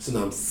students. So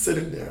now I'm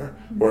sitting there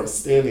or I'm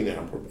standing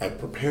there, I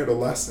prepared a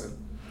lesson,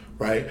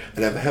 right?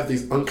 And if I have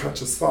these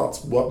unconscious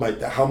thoughts,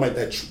 how might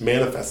that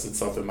manifest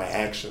itself in my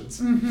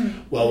actions?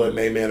 Well, it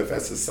may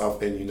manifest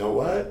itself in, you know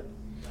what?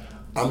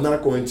 I'm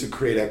not going to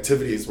create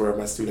activities where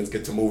my students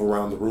get to move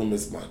around the room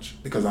as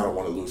much because I don't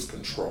want to lose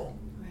control.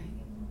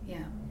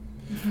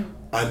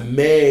 I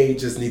may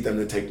just need them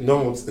to take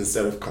notes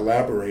instead of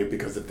collaborate,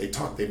 because if they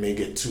talk, they may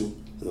get too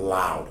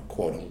loud,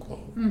 quote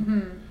unquote,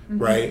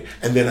 right?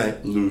 And then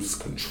I lose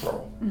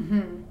control.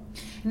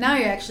 Now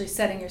you're actually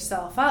setting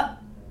yourself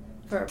up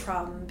for a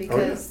problem,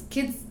 because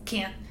kids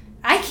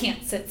I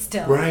can't sit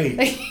still. Right.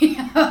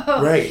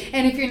 Right.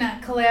 And if you're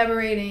not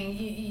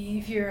collaborating,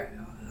 if you're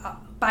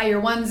by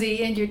your onesie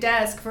in your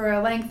desk for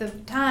a length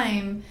of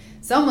time,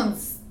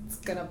 someone's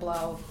going to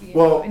blow.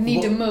 And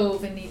need to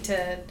move and need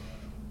to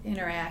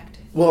interact.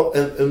 Well,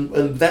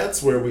 and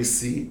that's where we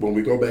see, when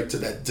we go back to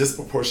that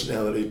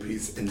disproportionality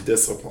piece in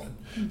discipline.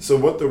 So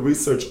what the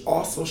research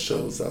also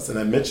shows us, and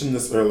I mentioned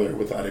this earlier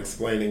without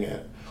explaining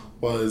it,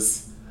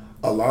 was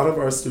a lot of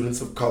our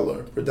students of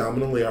color,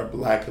 predominantly our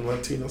Black and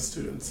Latino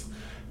students,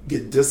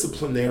 get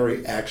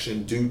disciplinary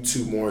action due to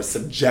more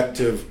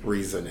subjective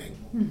reasoning,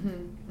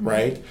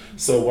 right?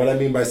 So what I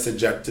mean by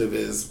subjective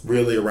is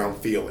really around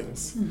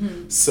feelings.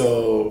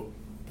 So,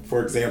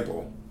 for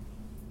example,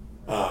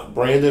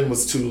 Brandon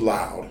was too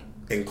loud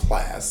in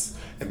class,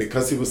 and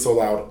because he was so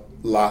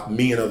loud,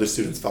 me and other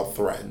students felt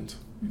threatened.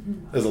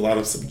 There's a lot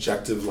of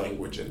subjective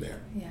language in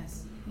there.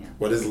 Yes. Yeah.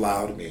 What does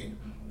loud mean?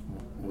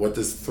 What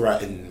does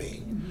threaten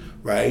mean?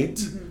 Right?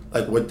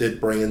 Like, what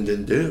did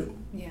Brandon do?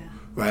 Yeah.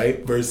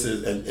 Right?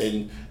 Versus,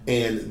 and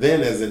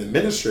then as an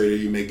administrator,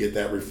 you may get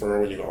that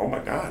referral and you go, oh my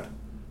God,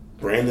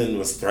 Brandon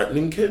was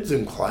threatening kids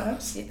in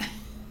class?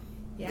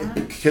 Yeah.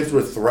 The kids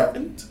were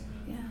threatened?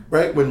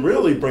 Right? When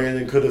really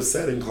Brandon could have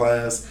said in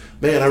class,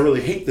 man, I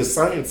really hate this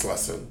science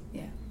lesson.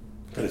 Yeah.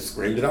 Could have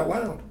screamed it out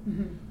loud.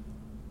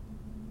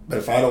 But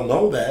if I don't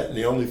know that, and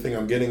the only thing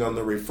I'm getting on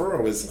the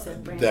referral is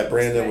that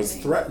Brandon was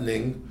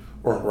threatening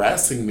or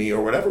harassing me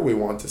or whatever we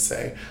want to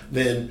say,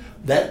 then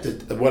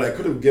what I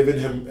could have given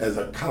him as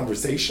a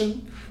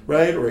conversation,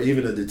 right, or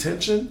even a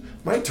detention,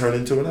 might turn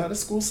into an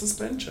out-of-school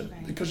suspension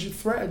because you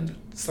threatened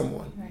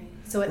someone. Right.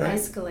 So it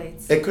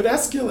escalates. It could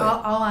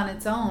escalate. All on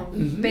its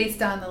own,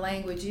 based on the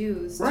language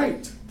used.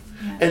 Right.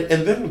 Yeah.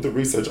 And then what the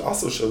research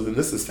also shows, and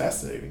this is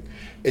fascinating,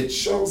 it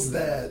shows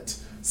that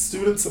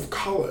students of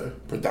color,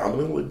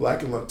 predominantly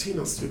Black and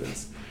Latino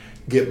students,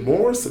 get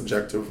more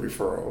subjective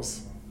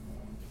referrals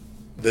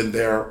than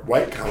their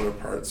white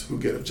counterparts who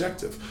get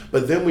objective.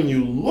 But then when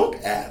you look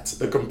at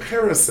the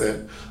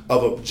comparison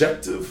of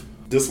objective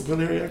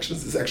disciplinary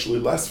actions, is actually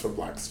less for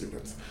Black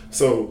students.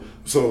 So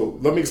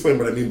let me explain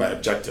what I mean by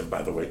objective,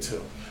 by the way,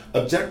 too.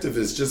 Objective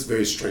is just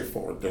very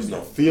straightforward. There's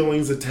no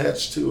feelings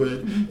attached to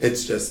it.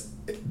 It's just,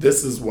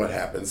 this is what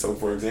happened. So,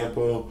 for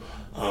example,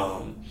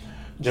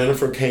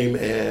 Jennifer came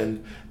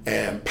in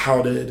and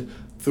pouted,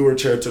 threw her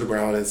chair to the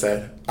ground and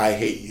said, I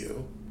hate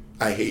you.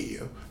 I hate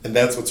you. And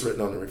that's what's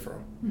written on the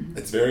referral.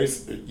 It's very,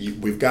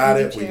 we've got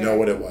it. We know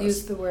what it was.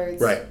 Use the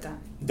words. Right.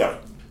 Done.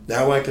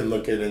 Now I can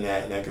look at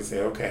that and I can say,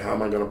 okay, how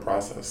am I going to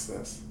process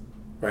this?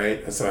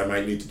 Right? And so I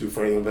might need to do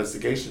further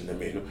investigation. I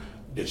mean,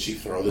 did she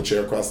throw the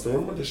chair across the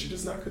room, or did she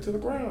just knock it to the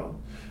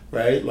ground?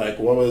 Right? Like,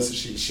 what was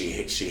she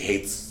hates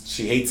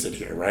it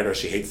here, right? Or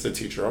she hates the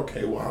teacher.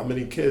 Okay, well, how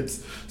many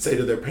kids say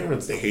to their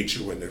parents they hate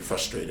you when they're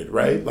frustrated,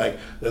 right? Like,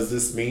 does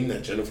this mean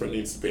that Jennifer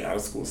needs to be out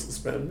of school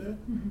suspended?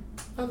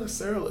 Not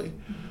necessarily.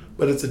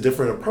 But it's a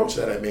different approach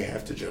that I may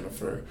have to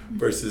Jennifer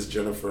versus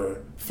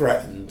Jennifer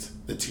threatened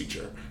the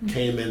teacher,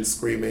 came in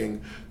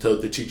screaming,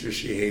 told the teacher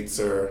she hates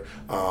her,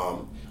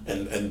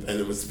 and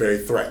it was very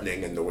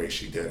threatening in the way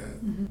she did it,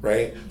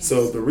 right? Yes.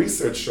 So the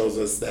research shows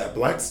us that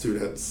Black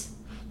students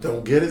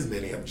don't get as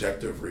many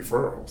objective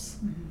referrals,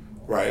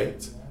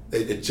 right?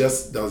 It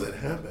just doesn't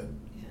happen.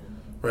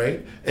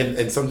 Right?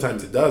 And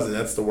sometimes it does, and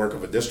that's the work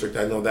of a district.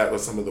 I know that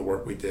was some of the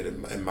work we did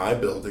in my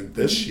building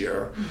this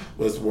year,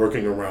 was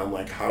working around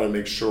like how to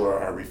make sure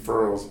our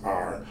referrals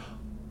are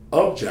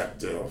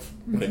objective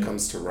when it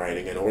comes to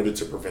writing in order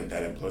to prevent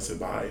that implicit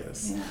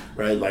bias.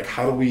 Right? Like,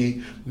 how do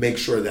we make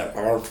sure that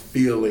our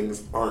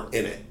feelings aren't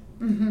in it?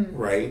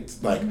 Right?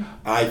 Like,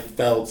 I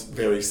felt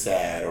very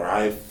sad, or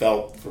I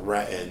felt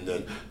threatened,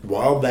 and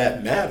while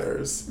that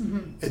matters,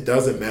 it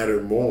doesn't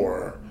matter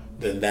more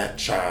than that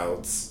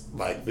child's,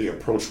 like, the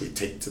approach we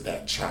take to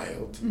that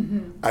child.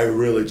 I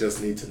really just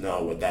need to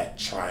know what that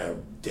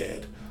child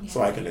did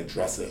so I can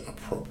address it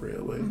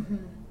appropriately.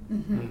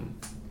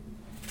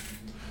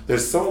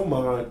 There's so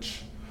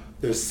much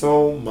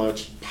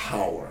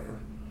power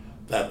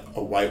that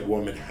a white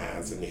woman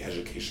has in the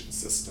education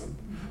system,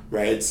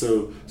 right?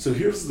 So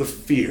here's the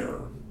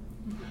fear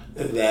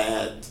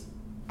that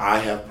I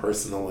have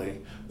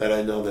personally, that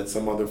I know that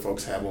some other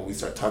folks have when we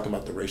start talking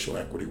about the racial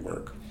equity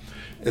work,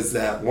 is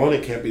that, one,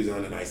 it can't be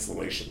done in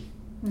isolation.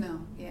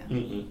 No, yeah.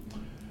 And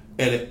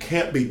it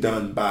can't be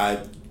done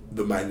by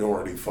the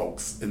minority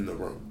folks in the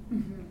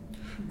room.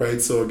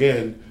 Right? So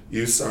again,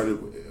 you started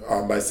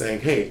by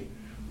saying, hey,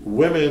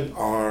 women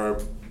are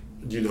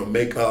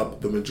make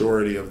up the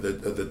majority of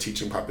the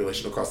teaching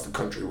population across the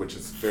country, which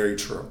is very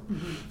true.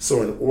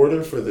 So in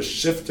order for the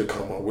shift to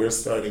come on, we're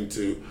starting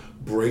to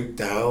break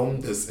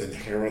down this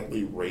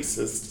inherently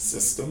racist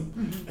system.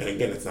 And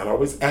again, it's not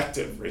always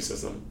active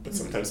racism, but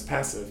sometimes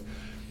passive.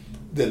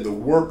 Then the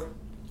work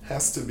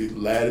has to be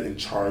led and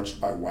charged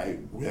by white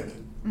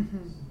women.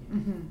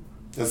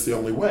 That's the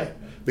only way,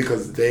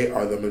 because they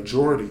are the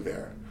majority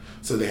there.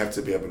 So they have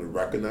to be able to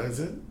recognize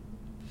it.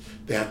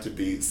 They have to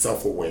be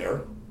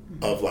self-aware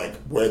of like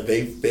where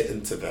they fit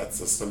into that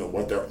system and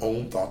what their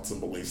own thoughts and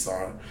beliefs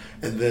are.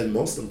 And then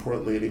most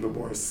importantly, and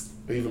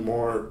even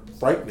more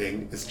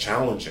frightening, is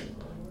challenging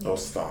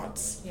those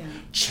thoughts,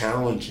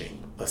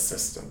 challenging a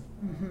system,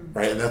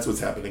 right? And that's what's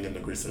happening in the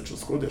Greece Central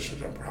School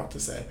District, I'm proud to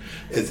say,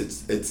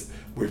 is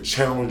we're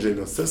challenging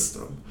a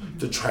system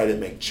to try to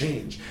make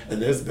change.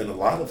 And there's been a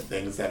lot of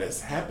things that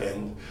has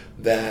happened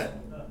that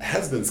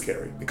has been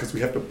scary because we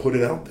have to put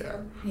it out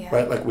there,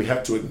 right? Like we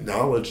have to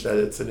acknowledge that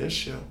it's an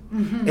issue.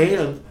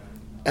 And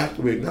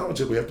after we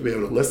acknowledge it, we have to be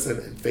able to listen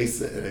and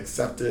face it and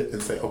accept it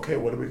and say, okay,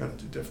 what are we going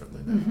to do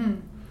differently now?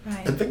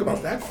 Right. And think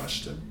about that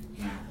question.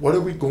 What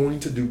are we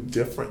going to do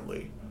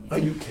differently? Are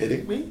you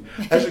kidding me?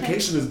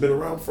 Education has been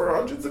around for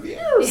hundreds of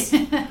years.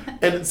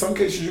 And in some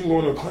cases, you can go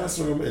into a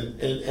classroom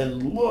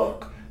and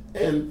look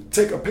and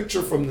take a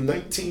picture from the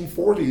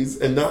 1940s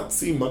and not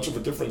see much of a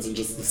difference in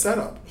just the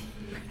setup.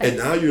 And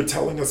now you're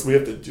telling us we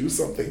have to do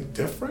something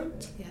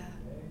different?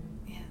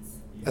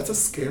 That's a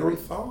scary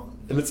thought,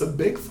 and it's a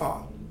big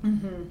thought.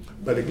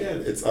 But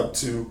again, it's up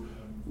to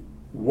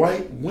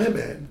white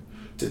women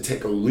to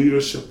take a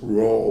leadership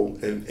role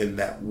in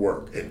that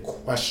work, and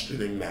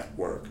questioning that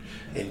work,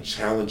 and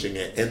challenging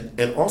it,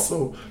 and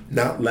also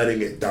not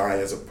letting it die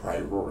as a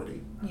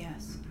priority.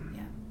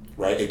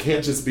 Right? It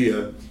can't just be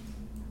an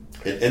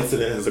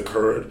incident has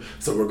occurred,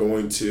 so we're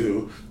going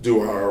to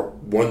do our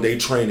one-day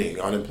training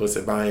on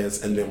implicit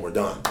bias, and then we're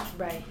done.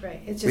 Right.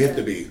 It's just we have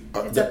to be.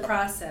 It's a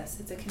process.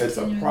 It's a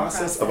continuing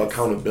process of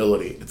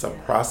accountability. It's a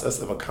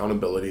process of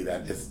accountability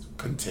that is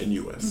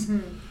continuous,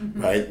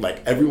 right?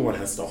 Like everyone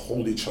has to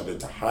hold each other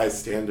to high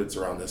standards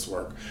around this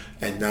work,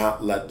 and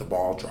not let the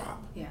ball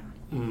drop.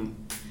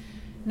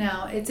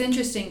 Now, it's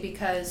interesting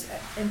because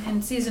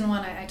in season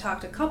 1, I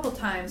talked a couple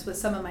times with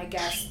some of my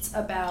guests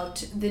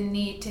about the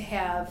need to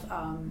have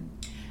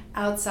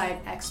outside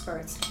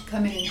experts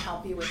come in and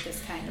help you with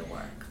this kind of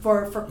work.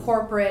 For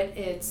corporate,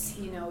 it's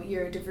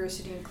your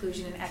diversity,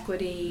 inclusion, and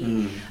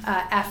equity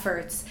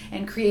efforts,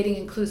 and creating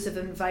inclusive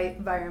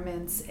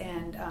environments,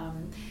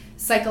 and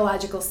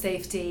psychological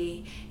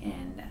safety.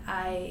 And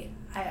I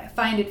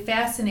find it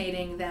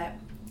fascinating that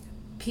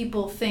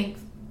people think,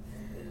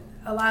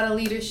 a lot of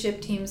leadership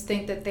teams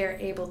think that they're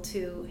able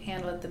to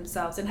handle it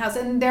themselves in-house.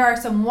 And there are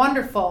some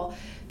wonderful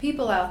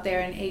people out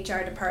there in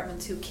HR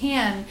departments who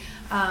can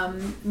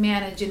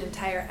manage an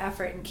entire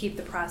effort and keep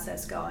the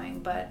process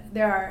going. But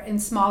there are, in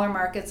smaller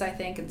markets, I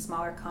think, in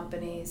smaller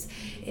companies,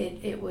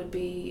 it would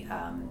be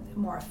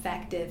more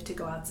effective to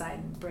go outside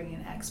and bring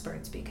in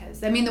experts,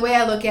 because, I mean, the way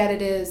I look at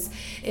it is,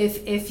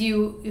 if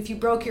you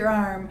broke your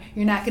arm,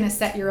 you're not going to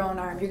set your own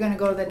arm. You're going to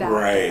go to the doctor.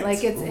 Right.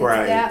 Like it's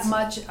that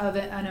much of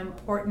an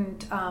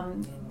important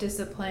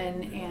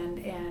discipline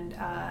and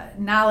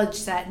knowledge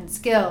set and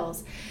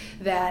skills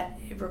that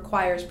it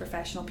requires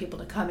professional people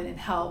to come in and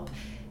help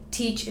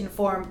teach,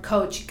 inform,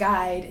 coach,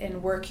 guide,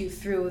 and work you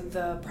through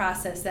the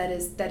process that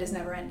is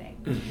never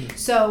ending.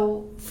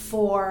 So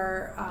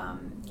for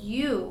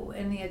you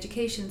in the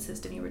education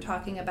system, you were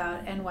talking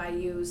about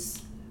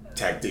NYU's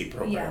TACD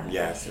program,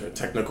 yes, a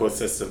Technical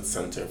Assistance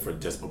Center for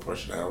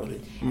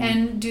Disproportionality.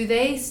 And do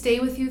they stay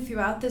with you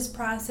throughout this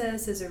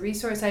process as a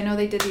resource? I know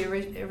they did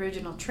the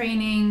original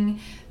training,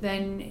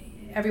 then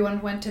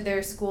everyone went to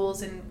their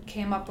schools and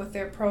came up with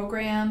their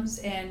programs,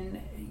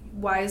 and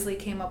wisely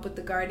came up with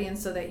the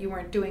Guardians, so that you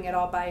weren't doing it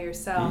all by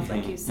yourself.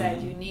 Like you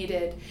said, you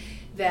needed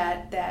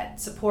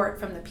that support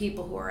from the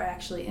people who are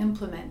actually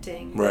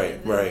implementing.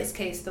 In this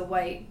case, the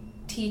white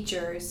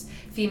teachers,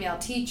 female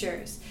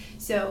teachers.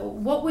 So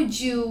what would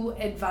you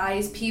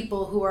advise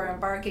people who are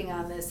embarking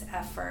on this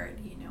effort?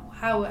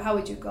 How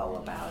would you go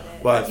about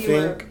it if you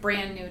were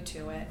brand new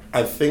to it?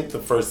 I think the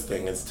first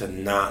thing is to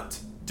not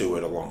do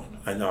it alone.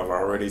 I know I've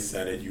already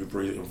said it, you've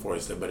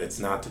reinforced it, but it's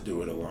not to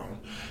do it alone.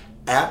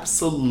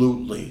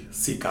 Absolutely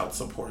seek out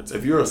supports.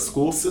 If you're a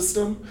school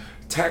system,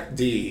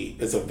 TACD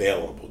is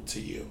available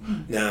to you.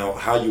 Now,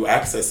 how you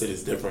access it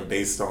is different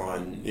based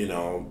on,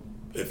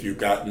 if you've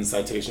gotten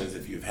citations,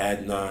 if you've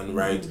had none,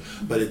 right?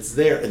 But it's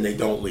there, and they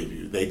don't leave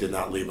you. They did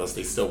not leave us.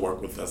 They still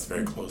work with us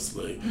very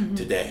closely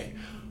today.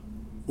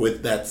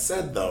 With that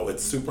said, though,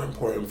 it's super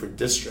important for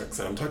districts,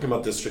 and I'm talking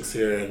about districts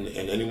here, and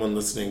anyone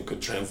listening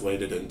could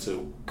translate it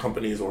into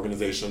companies,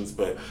 organizations,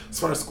 but as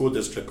far as school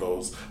district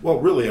goes, well,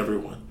 really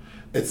everyone,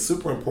 it's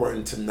super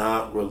important to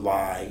not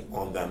rely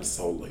on them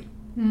solely.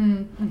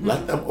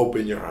 Let them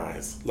open your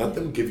eyes. Let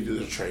them give you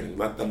the training.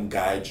 Let them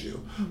guide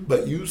you.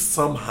 But you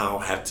somehow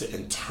have to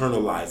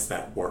internalize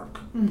that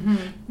work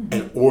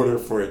in order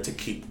for it to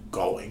keep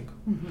going.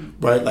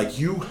 Right? Like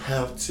you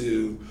have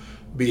to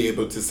be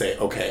able to say,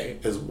 okay,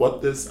 is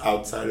what this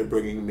outsider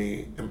bringing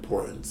me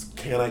importance?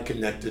 Can I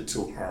connect it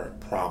to our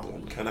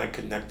problem? Can I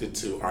connect it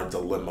to our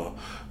dilemma,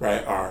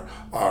 right?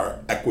 Our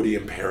equity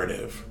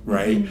imperative,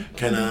 right?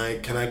 Can I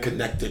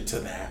connect it to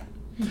that?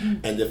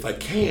 And if I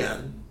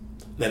can,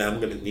 then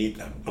I'm going to need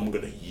them. I'm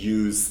going to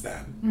use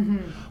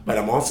them. But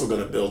I'm also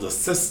going to build a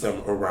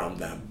system around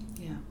them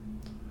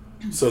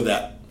so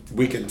that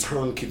we can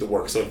turnkey the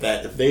work. So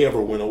if they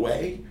ever went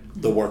away,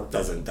 the work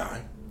doesn't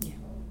die.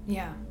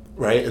 Yeah.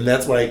 Right? And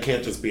that's why it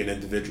can't just be an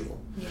individual.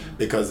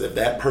 Because if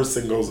that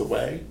person goes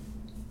away,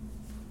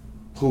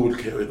 who would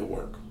carry the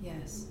work?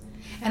 Yes.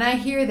 And I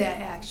hear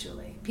that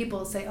actually.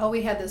 People say, oh,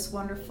 we had this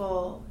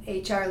wonderful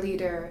HR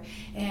leader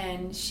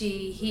and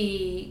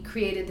he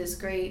created this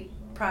great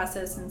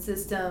process and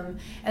system,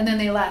 and then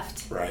they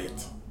left.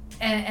 Right.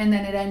 And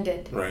then it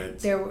ended. Right.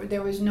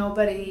 There was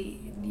nobody,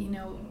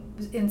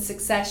 in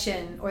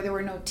succession, or there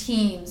were no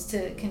teams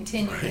to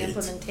continue the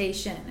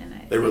implementation.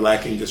 And they were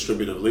lacking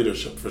distributive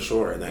leadership for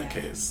sure in that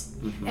case.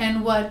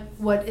 And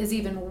what is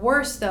even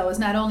worse though is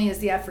not only is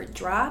the effort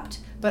dropped,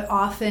 but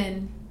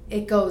often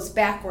it goes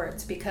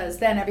backwards, because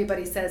then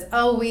everybody says,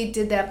 oh, we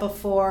did that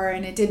before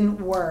and it didn't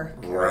work.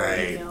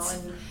 Right.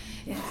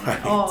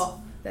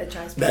 Oh, that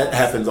drives me That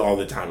happens all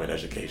the time in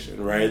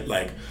education, right?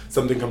 Like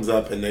something comes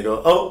up and they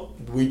go, oh,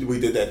 we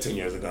did that 10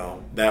 years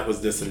ago. That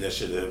was this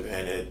initiative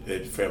and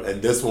it failed,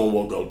 and this one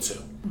will go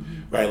too.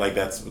 Right? Like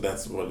that's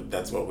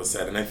what was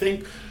said. And I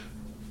think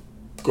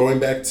going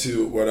back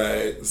to what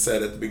I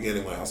said at the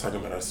beginning when I was talking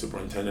about our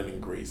superintendent in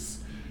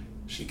Greece,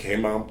 she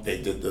came out, they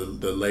did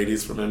the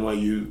ladies from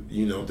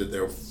NYU, did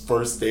their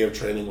first day of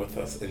training with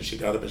us, and she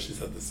got up and she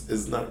said, this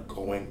is not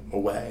going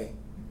away.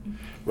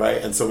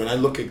 Right? And so when I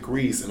look at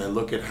Greece and I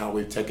look at how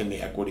we've taken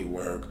the equity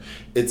work,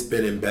 it's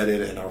been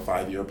embedded in our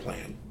 5-year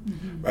plan.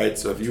 Right?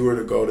 So if you were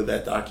to go to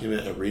that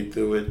document and read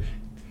through it,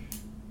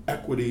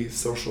 equity,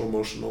 social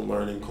emotional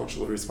learning,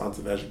 culturally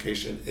responsive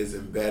education is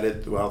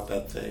embedded throughout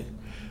that thing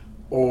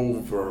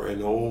over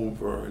and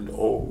over and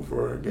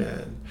over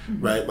again.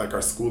 Right? Like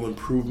our school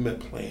improvement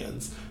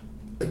plans,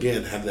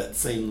 again, have that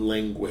same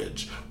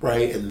language,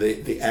 right? And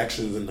the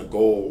actions and the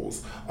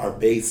goals are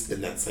based in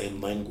that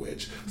same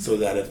language, so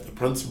that if the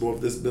principal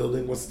of this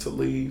building was to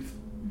leave,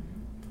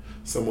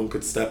 someone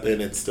could step in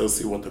and still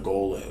see what the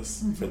goal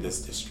is for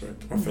this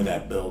district or for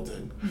that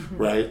building,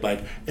 right?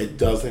 Like, it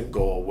doesn't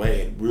go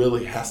away. It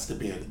really has to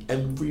be in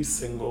every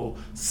single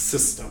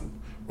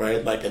system,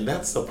 right? Like, and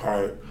that's the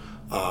part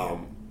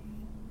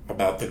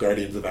about the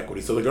Guardians of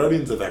Equity. So the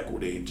Guardians of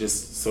Equity,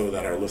 just so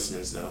that our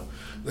listeners know,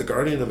 the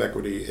Guardian of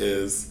Equity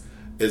is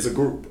a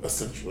group,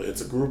 essentially.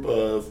 It's a group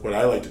of what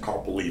I like to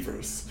call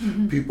believers,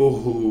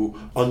 people who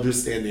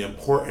understand the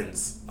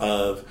importance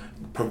of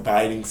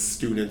providing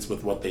students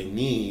with what they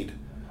need,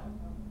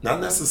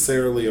 not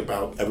necessarily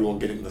about everyone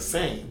getting the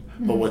same,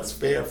 but what's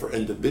fair for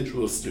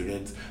individual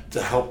students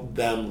to help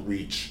them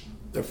reach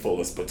their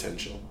fullest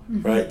potential,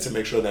 right? To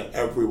make sure that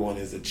everyone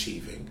is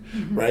achieving,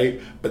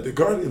 right? But the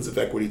Guardians of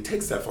Equity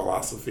takes that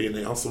philosophy and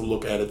they also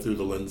look at it through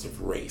the lens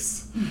of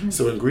race.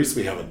 So in Greece,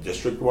 we have a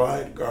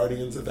district-wide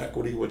Guardians of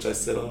Equity, which I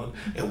sit on,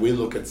 and we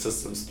look at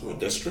systems through a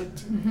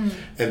district.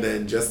 And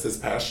then just this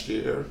past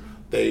year,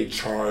 they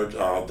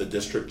the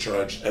district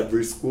charged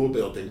every school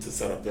building to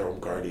set up their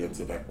own Guardians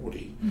of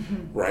Equity,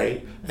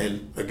 right?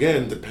 And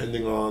again,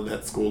 depending on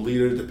that school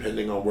leader,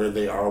 depending on where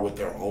they are with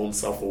their own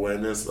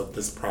self-awareness of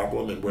this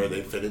problem and where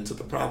they fit into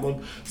the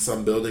problem,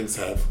 some buildings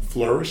have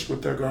flourished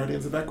with their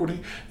Guardians of Equity,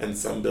 and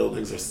some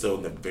buildings are still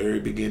in the very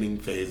beginning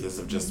phases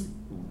of just,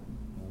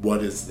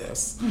 what is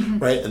this,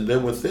 right? And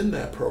then within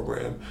that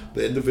program,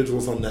 the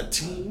individuals on that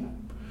team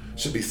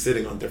should be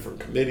sitting on different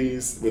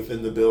committees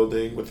within the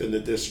building, within the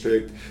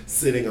district,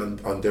 sitting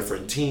on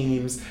different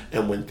teams.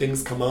 And when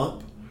things come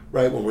up,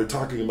 right, when we're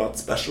talking about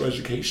special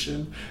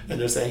education, and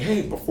they're saying,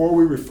 hey, before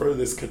we refer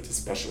this kid to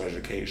special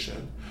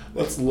education,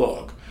 let's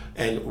look.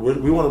 And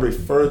we want to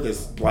refer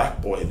this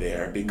black boy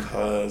there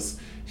because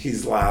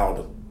he's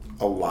loud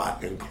a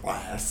lot in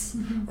class,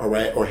 all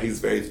right, or he's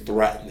very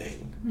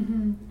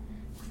threatening.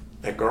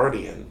 A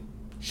guardian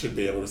should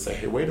be able to say,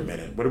 hey, wait a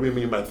minute, what do we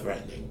mean by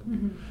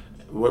threatening?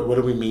 What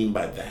do we mean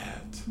by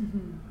that?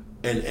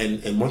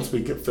 And once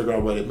we figure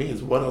out what it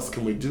means, what else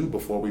can we do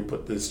before we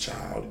put this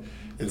child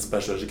in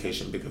special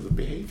education because of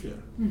behavior?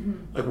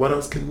 Like, what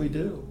else can we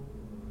do?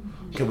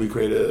 Can we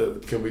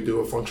do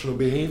a functional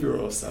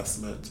behavioral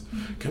assessment?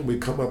 Can we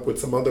come up with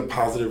some other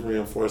positive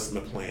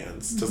reinforcement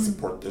plans to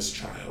support this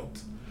child?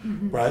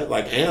 Right?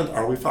 Like, and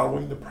are we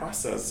following the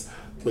process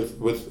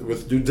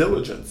with due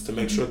diligence to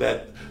make sure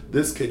that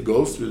this kid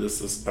goes through the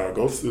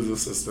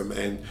system,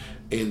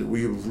 and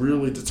we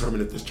really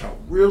determine if this child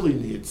really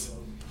needs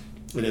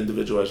an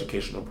individual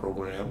educational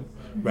program,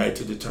 right?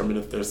 To determine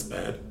if there's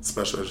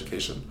special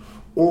education,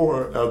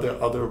 or are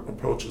there other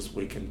approaches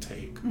we can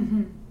take,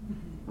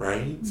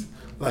 right?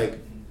 Like,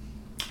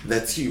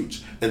 that's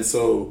huge. And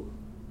so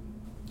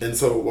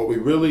what we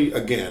really,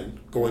 again,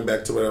 going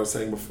back to what I was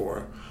saying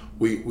before,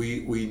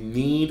 we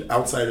need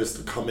outsiders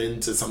to come in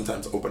to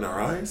sometimes open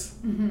our eyes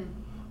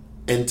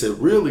and to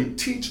really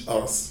teach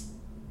us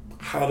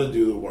how to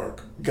do the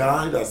work.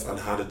 Guide us on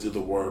how to do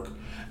the work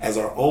as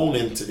our own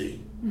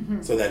entity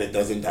so that it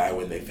doesn't die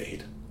when they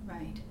fade.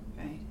 Right.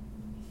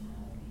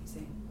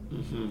 Amazing.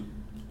 Mm-hmm.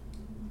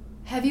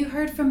 Have you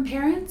heard from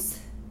parents?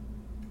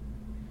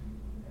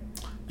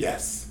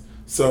 Yes.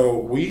 So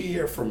we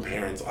hear from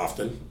parents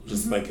often,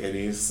 just like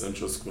any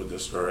central school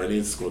district or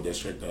any school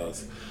district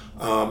does.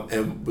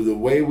 And the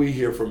way we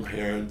hear from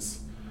parents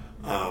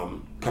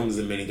comes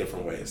in many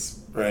different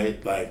ways,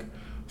 right? Like,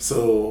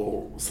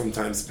 so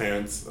sometimes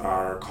parents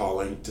are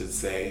calling to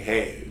say,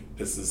 hey,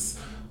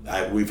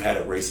 we've had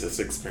a racist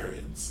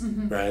experience,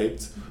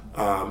 right?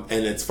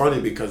 And it's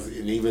funny because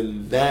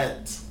even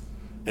that,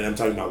 and I'm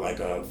talking about like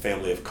a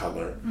family of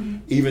color,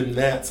 even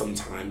that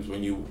sometimes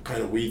when you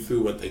kind of read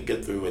through what they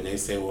get through and they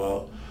say,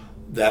 well,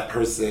 that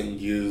person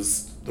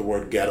used the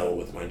word ghetto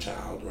with my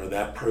child, or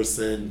that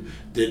person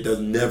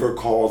never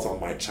calls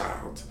on my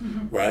child,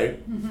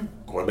 right?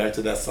 Going back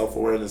to that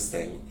self-awareness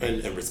thing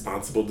and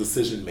responsible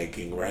decision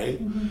making,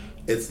 right?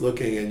 It's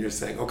looking and you're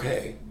saying,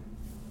 okay,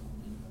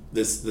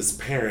 this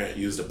parent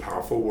used a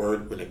powerful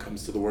word when it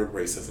comes to the word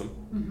racism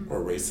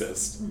or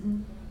racist.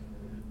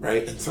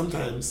 Right? And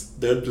sometimes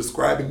they're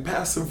describing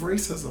passive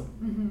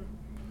racism.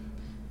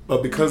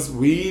 But because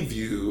we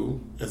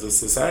view, as a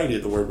society,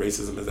 the word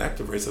racism as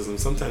active racism,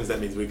 sometimes that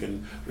means we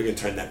can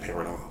turn that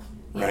parent off,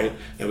 right?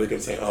 And we can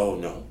say, oh,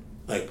 no,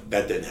 like,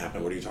 that didn't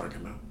happen. What are you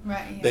talking about?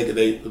 Right. Yeah.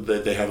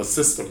 They have a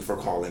system for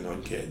calling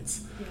on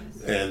kids.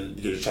 Yes. And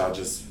your child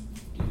just,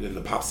 in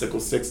the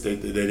popsicle sticks, they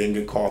didn't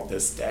get called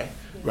this day,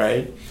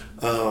 right?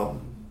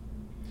 And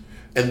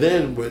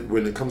then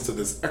when it comes to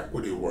this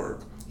equity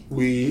work,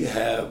 we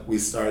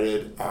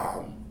started,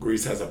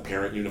 Greece has a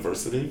parent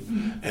university,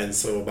 and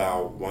so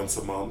about once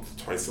a month,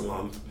 twice a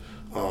month,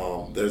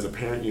 there's a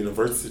parent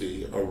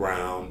university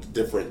around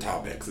different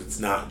topics. It's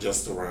not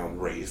just around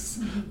race,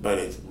 but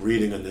it's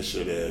reading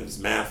initiatives,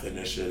 math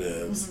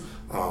initiatives,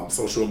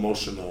 social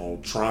emotional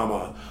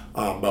trauma,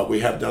 but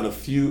we have done a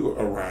few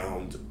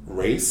around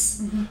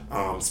race,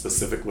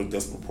 specifically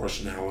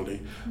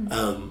disproportionality,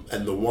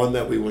 and the one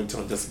that we went to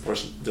on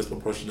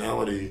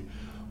disproportionality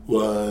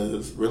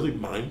was really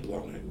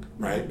mind-blowing,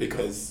 right?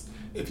 Because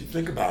if you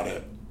think about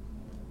it,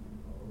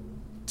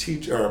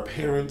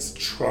 parents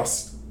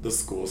trust the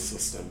school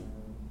system,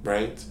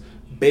 right?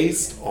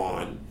 Based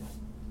on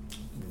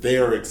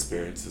their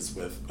experiences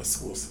with a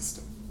school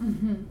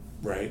system,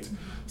 right?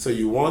 So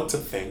you want to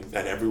think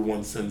that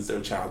everyone sends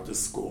their child to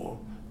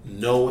school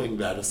knowing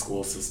that a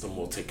school system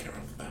will take care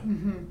of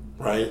them,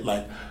 right?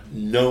 Like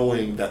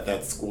knowing that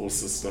that school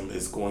system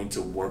is going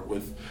to work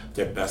with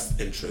their best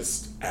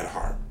interest at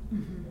heart.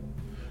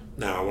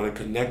 Now, I want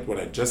to connect what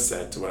I just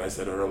said to what I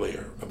said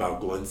earlier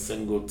about Glenn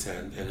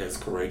Singleton and his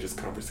Courageous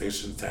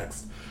Conversation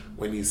text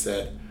when he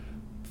said,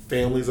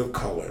 families of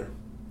color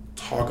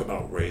talk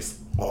about race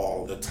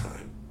all the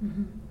time,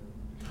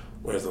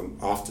 whereas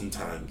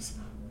oftentimes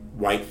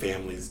white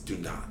families do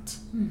not,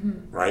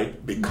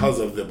 right? Because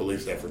of the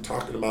beliefs that we're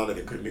talking about, and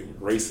it could be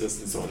racist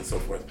and so on and so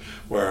forth.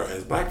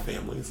 Whereas black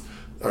families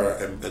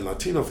and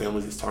Latino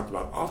families is talked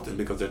about often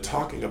because they're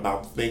talking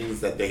about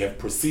things that they have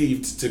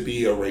perceived to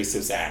be a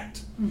racist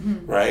act,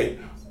 right?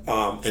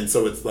 And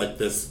so it's like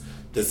this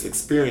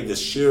experience,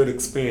 this shared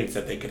experience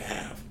that they could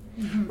have,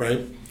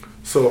 right?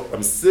 So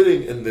I'm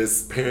sitting in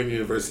this parent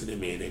university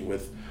meeting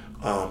with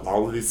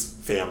all of these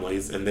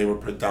families, and they were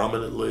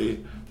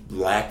predominantly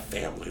black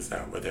families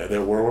that were there.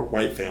 There were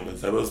white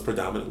families, there was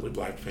predominantly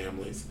black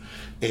families.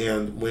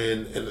 And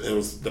it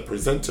was the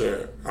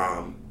presenter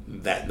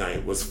that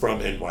night was from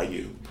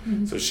NYU.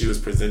 So she was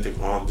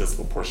presenting on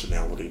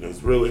disproportionality, and it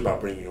was really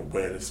about bringing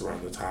awareness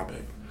around the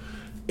topic.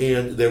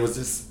 And there was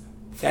this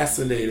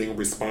fascinating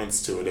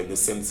response to it in the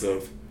sense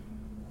of,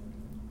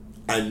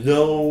 I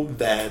know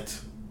that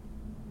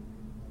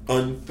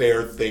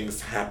unfair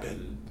things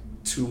happen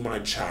to my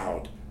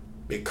child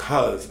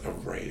because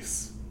of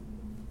race.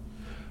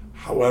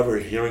 However,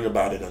 hearing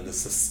about it on the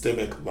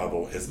systemic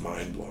level is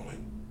mind-blowing.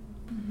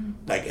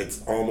 Like,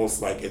 it's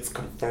almost like it's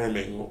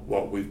confirming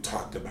what we've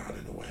talked about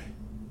in a way.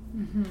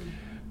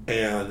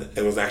 And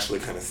it was actually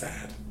kind of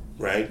sad,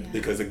 right? Yeah.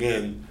 Because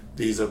again,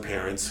 these are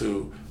parents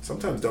who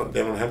sometimes don't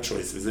have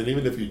choices. And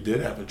even if you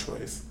did have a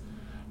choice,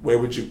 where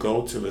would you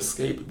go to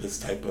escape this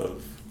type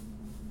of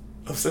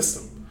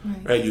system?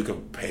 Right? You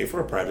can pay for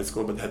a private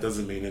school, but that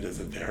doesn't mean it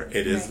isn't there.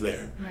 It is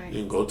there. You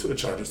can go to a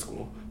charter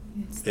school.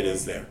 It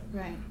is there.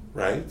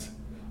 Right?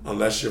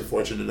 Unless you're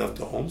fortunate enough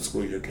to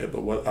homeschool your kid,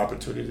 but what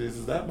opportunities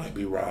is that might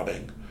be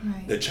robbing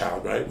the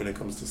child, right? When it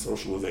comes to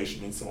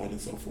socialization and so on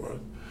and so forth.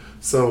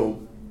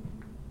 So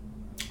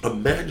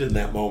imagine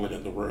that moment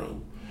in the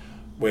room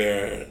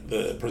where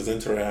the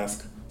presenter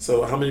asked,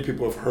 so how many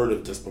people have heard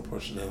of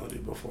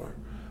disproportionality before?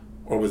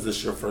 Or was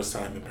this your first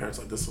time? And parents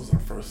like, this was our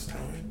first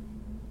time.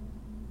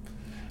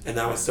 And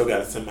now I still got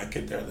to send my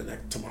kid there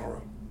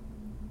tomorrow.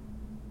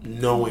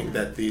 Knowing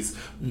that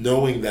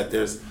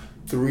there's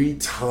 3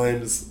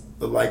 times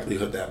the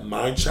likelihood that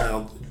my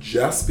child,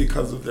 just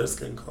because of their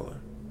skin color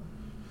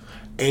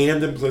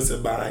and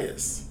implicit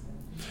bias,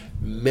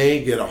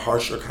 may get a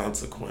harsher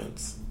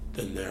consequence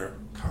than their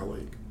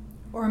colleague.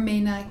 or may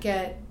not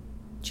get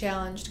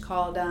challenged,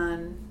 called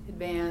on,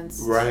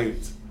 advanced,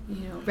 right,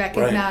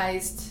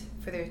 recognized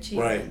for their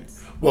achievements.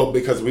 Right. Well,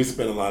 because we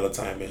spent a lot of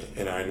time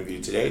in our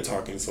interview today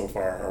talking so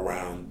far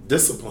around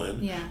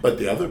discipline, but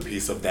the other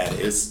piece of that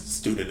is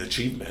student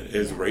achievement,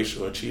 is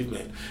racial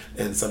achievement,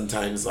 and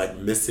sometimes like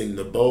missing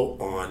the boat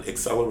on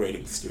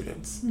accelerating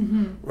students,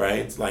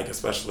 right? Like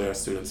especially our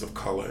students of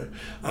color.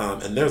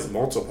 And there's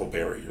multiple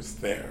barriers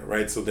there,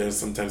 right? So there's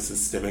sometimes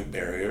systemic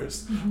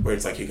barriers where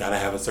it's like you got to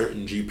have a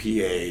certain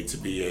GPA to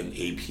be an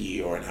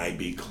AP or an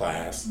IB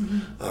class.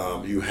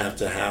 You have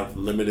to have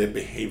limited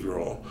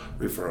behavioral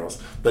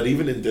referrals. But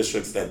even in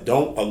districts that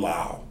don't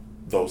allow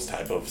those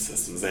type of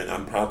systems, and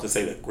I'm proud to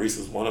say that Greece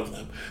is one of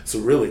them. So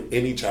really,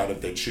 any child,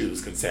 if they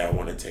choose, can say, I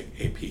want to take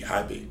AP,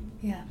 IB.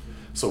 Yeah.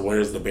 So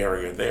where's the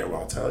barrier there?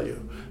 Well, I'll tell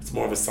you. It's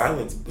more of a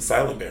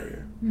silent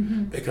barrier.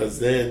 Because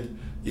then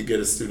you get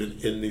a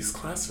student in these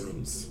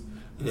classrooms,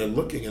 and they're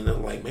looking, and they're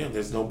like, man,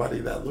 there's nobody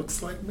that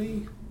looks like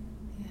me.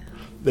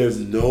 There's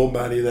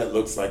nobody that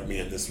looks like me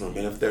in this room.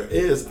 And if there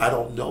is, I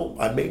don't know.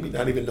 I maybe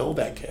not even know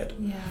that kid.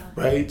 Yeah.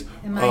 Right?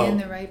 Am I in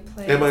the right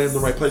place? Am I in the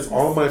right place?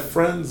 All my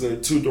friends are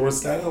 2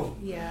 doors down.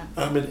 Yeah.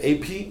 I'm in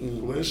AP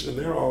English, and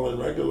they're all in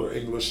regular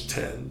English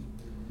 10.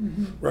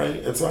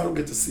 Right? And so I don't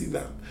get to see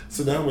them.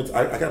 So now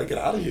I got to get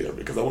out of here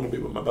because I want to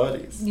be with my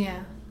buddies.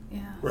 Yeah.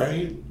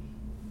 Right?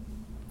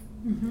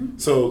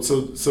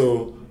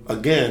 So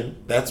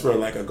again, that's where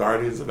like a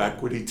Guardians of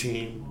Equity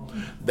team,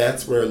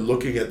 that's where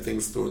looking at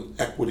things through an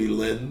equity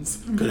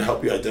lens could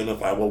help you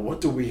identify, well, what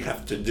do we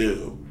have to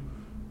do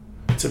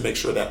to make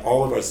sure that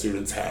all of our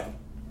students have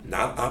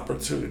not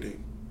opportunity,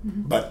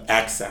 but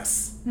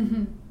access.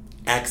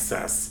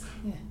 Access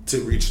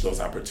to reach those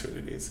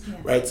opportunities,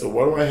 right? So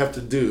what do I have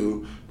to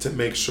do to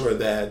make sure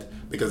that,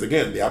 because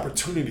again, the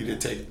opportunity to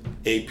take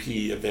AP,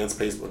 advanced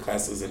placement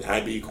classes, and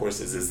IB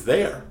courses is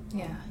there.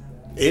 Yeah.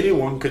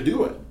 Anyone could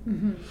do it.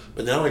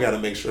 But now I got to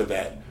make sure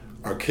that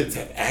our kids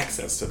have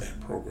access to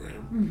that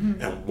program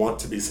and want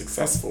to be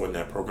successful in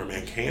that program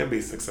and can be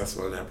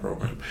successful in that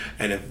program.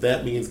 And if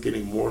that means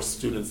getting more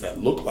students that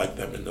look like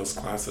them in those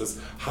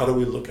classes, how do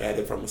we look at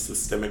it from a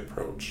systemic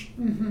approach?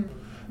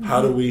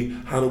 How do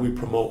we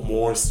promote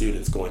more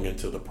students going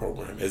into the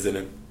program? Is it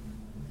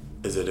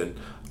an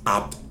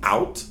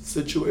opt-out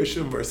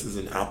situation versus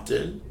an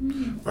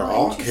opt-in? Or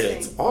all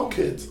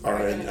kids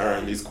are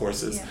in these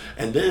courses.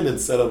 And then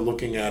instead of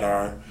looking at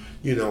our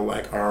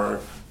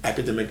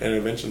academic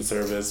intervention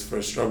service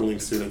for struggling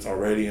students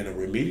already in a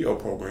remedial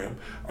program,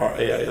 our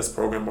AIS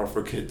program are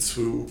for kids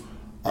who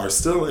are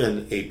still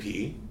in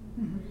AP,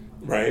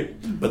 right?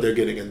 But they're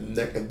getting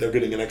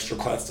an extra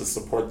class to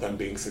support them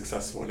being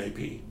successful in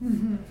AP.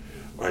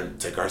 Or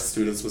take our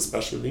students with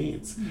special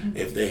needs.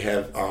 If they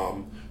have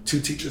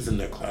 2 teachers in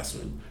their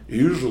classroom,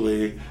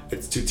 usually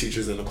it's 2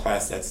 teachers in a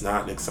class that's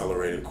not an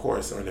accelerated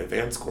course or an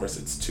advanced course.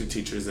 It's 2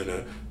 teachers in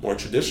a more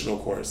traditional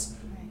course.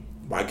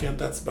 Why can't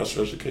that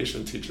special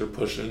education teacher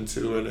push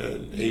into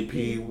an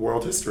AP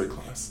world history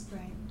class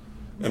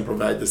and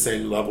provide the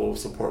same level of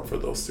support for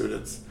those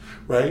students,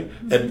 right?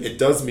 And it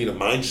does mean a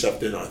mind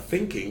shift in our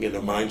thinking and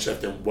a mind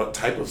shift in what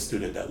type of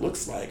student that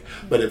looks like.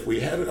 But if we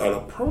had an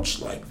approach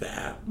like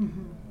that,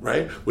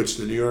 right, which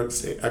the New York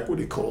State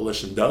Equity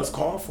Coalition does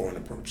call for an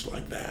approach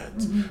like that,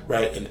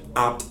 right, an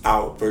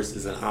opt-out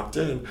versus an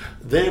opt-in,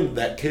 then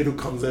that kid who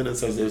comes in and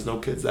says there's no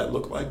kids that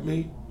look like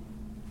me,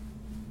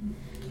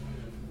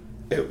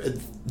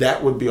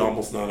 that would be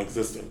almost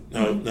non-existent.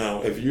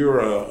 Now, if you're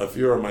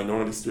a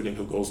minority student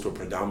who goes to a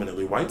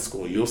predominantly white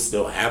school, you'll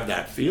still have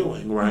that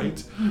feeling,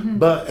 right?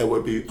 But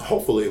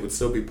hopefully it would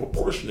still be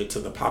proportionate to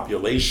the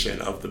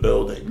population of the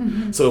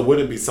building. So it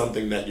wouldn't be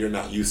something that you're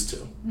not used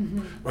to,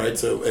 right?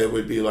 So it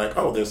would be like,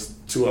 oh, there's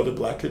 2 other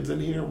black kids in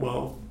here.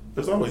 Well,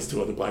 there's always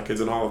 2 other black kids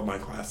in all of my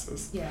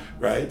classes,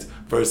 right?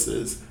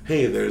 Versus,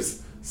 hey,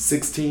 there's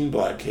 16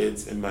 black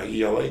kids in my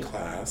ELA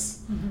class,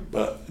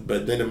 but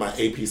then in my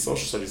AP Social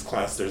Studies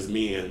class, there's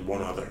me and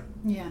 1 other.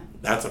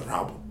 That's a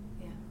problem,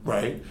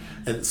 right?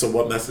 And so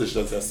what message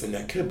does that send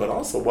that kid? But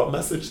also, what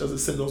message does it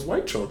send those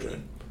white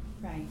children?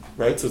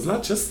 Right? So it's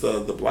not just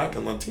the black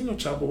and Latino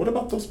child, but what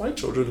about those white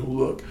children who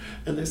look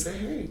and they say,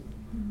 hey,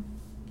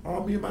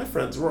 all me and my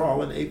friends, we're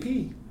all in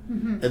AP.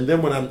 And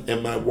then when I'm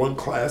in my one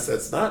class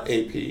that's not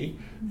AP,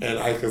 and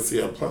I can see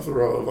a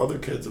plethora of other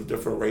kids of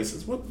different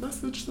races, what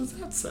message does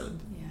that send?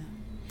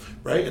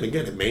 Right? And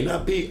again, it may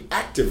not be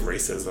active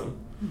racism,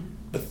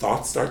 but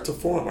thoughts start to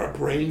form. Our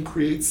brain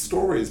creates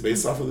stories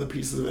based off of the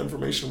pieces of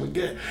information we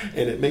get,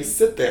 and it may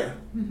sit there.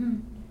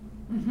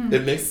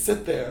 It may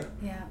sit there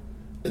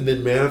and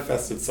then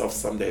manifest itself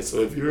someday.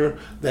 So if you're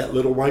that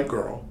little white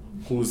girl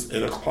who's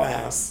in a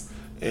class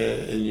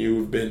and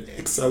you've been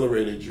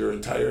accelerated your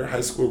entire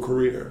high school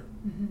career,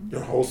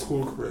 your whole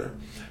school career,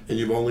 and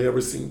you've only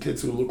ever seen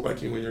kids who look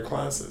like you in your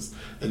classes,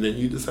 and then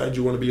you decide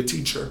you want to be a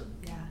teacher.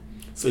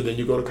 So then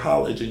you go to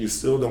college and you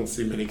still don't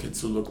see many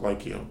kids who look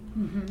like you.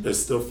 There's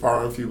still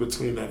far and few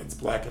between that. It's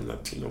black and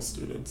Latino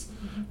students,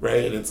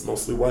 right? And it's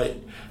mostly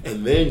white.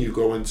 And then you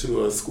go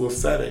into a school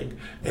setting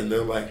and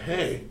they're like,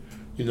 hey,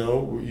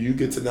 you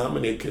get to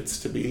nominate kids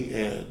to be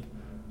in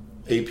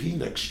AP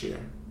next year.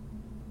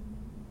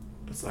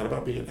 It's not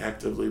about being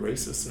actively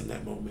racist in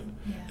that moment.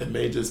 Yeah. It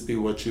may just be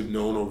what you've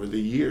known over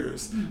the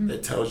years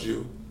that tells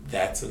you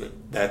that's an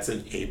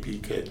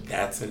AP kid,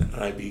 that's an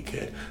IB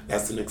kid,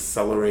 that's an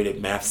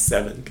accelerated Math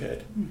 7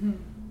 kid.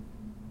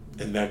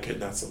 And that kid,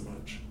 not so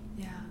much.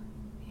 Yeah.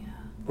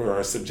 Or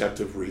our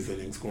subjective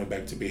reasonings, going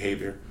back to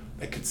behavior,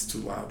 that kid's too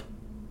loud.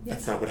 Yeah.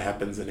 That's not what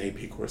happens in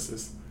AP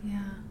courses. Yeah.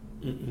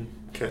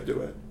 Can't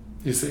do it.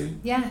 You see?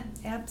 Yeah,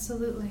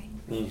 absolutely.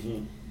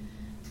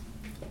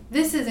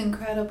 This is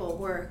incredible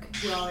work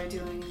you all are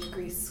doing in the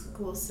Greece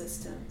school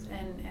systems,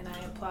 and I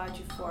applaud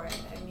you for it.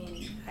 I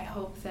mean, I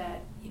hope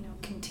that,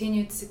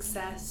 continued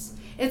success.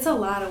 It's a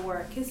lot of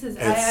work. I'm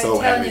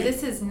telling you,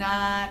 this is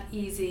not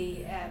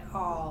easy at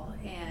all,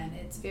 and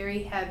it's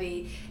very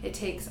heavy. It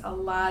takes a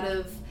lot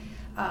of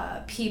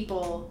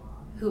people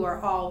who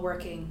are all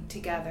working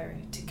together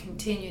to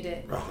continue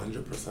to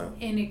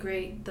 100%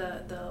 integrate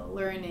the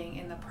learning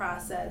in the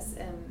process.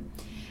 And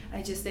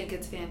I just think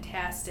it's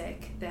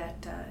fantastic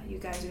that you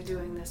guys are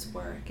doing this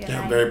work. And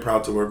I'm very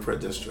proud to work for a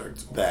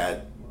district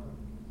that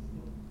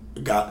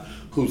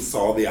who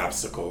saw the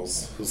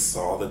obstacles, who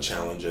saw the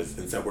challenges,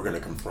 and said we're going to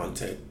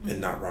confront it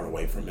and not run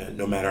away from it,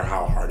 no matter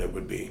how hard it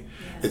would be.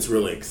 Yeah. It's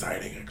really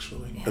exciting,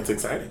 actually. Yeah. It's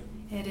exciting.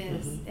 It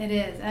is. It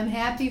is. I'm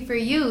happy for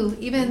you,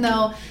 even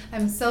though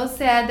I'm so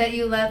sad that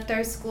you left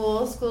our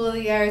School of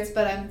the Arts,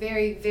 but I'm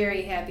very,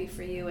 very happy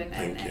for you,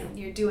 and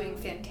you're doing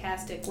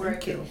fantastic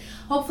work. Thank you. And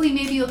hopefully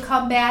maybe you'll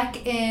come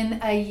back in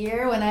a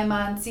year when I'm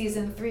on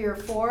season 3 or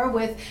 4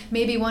 with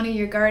maybe one of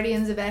your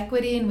Guardians of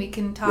Equity, and we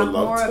can talk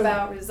more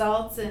about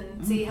results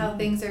and see how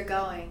things are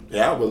going.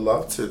 Yeah, I would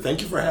love to.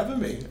 Thank you for having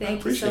me.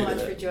 Thank you so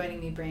much for joining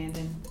me,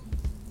 Brandin.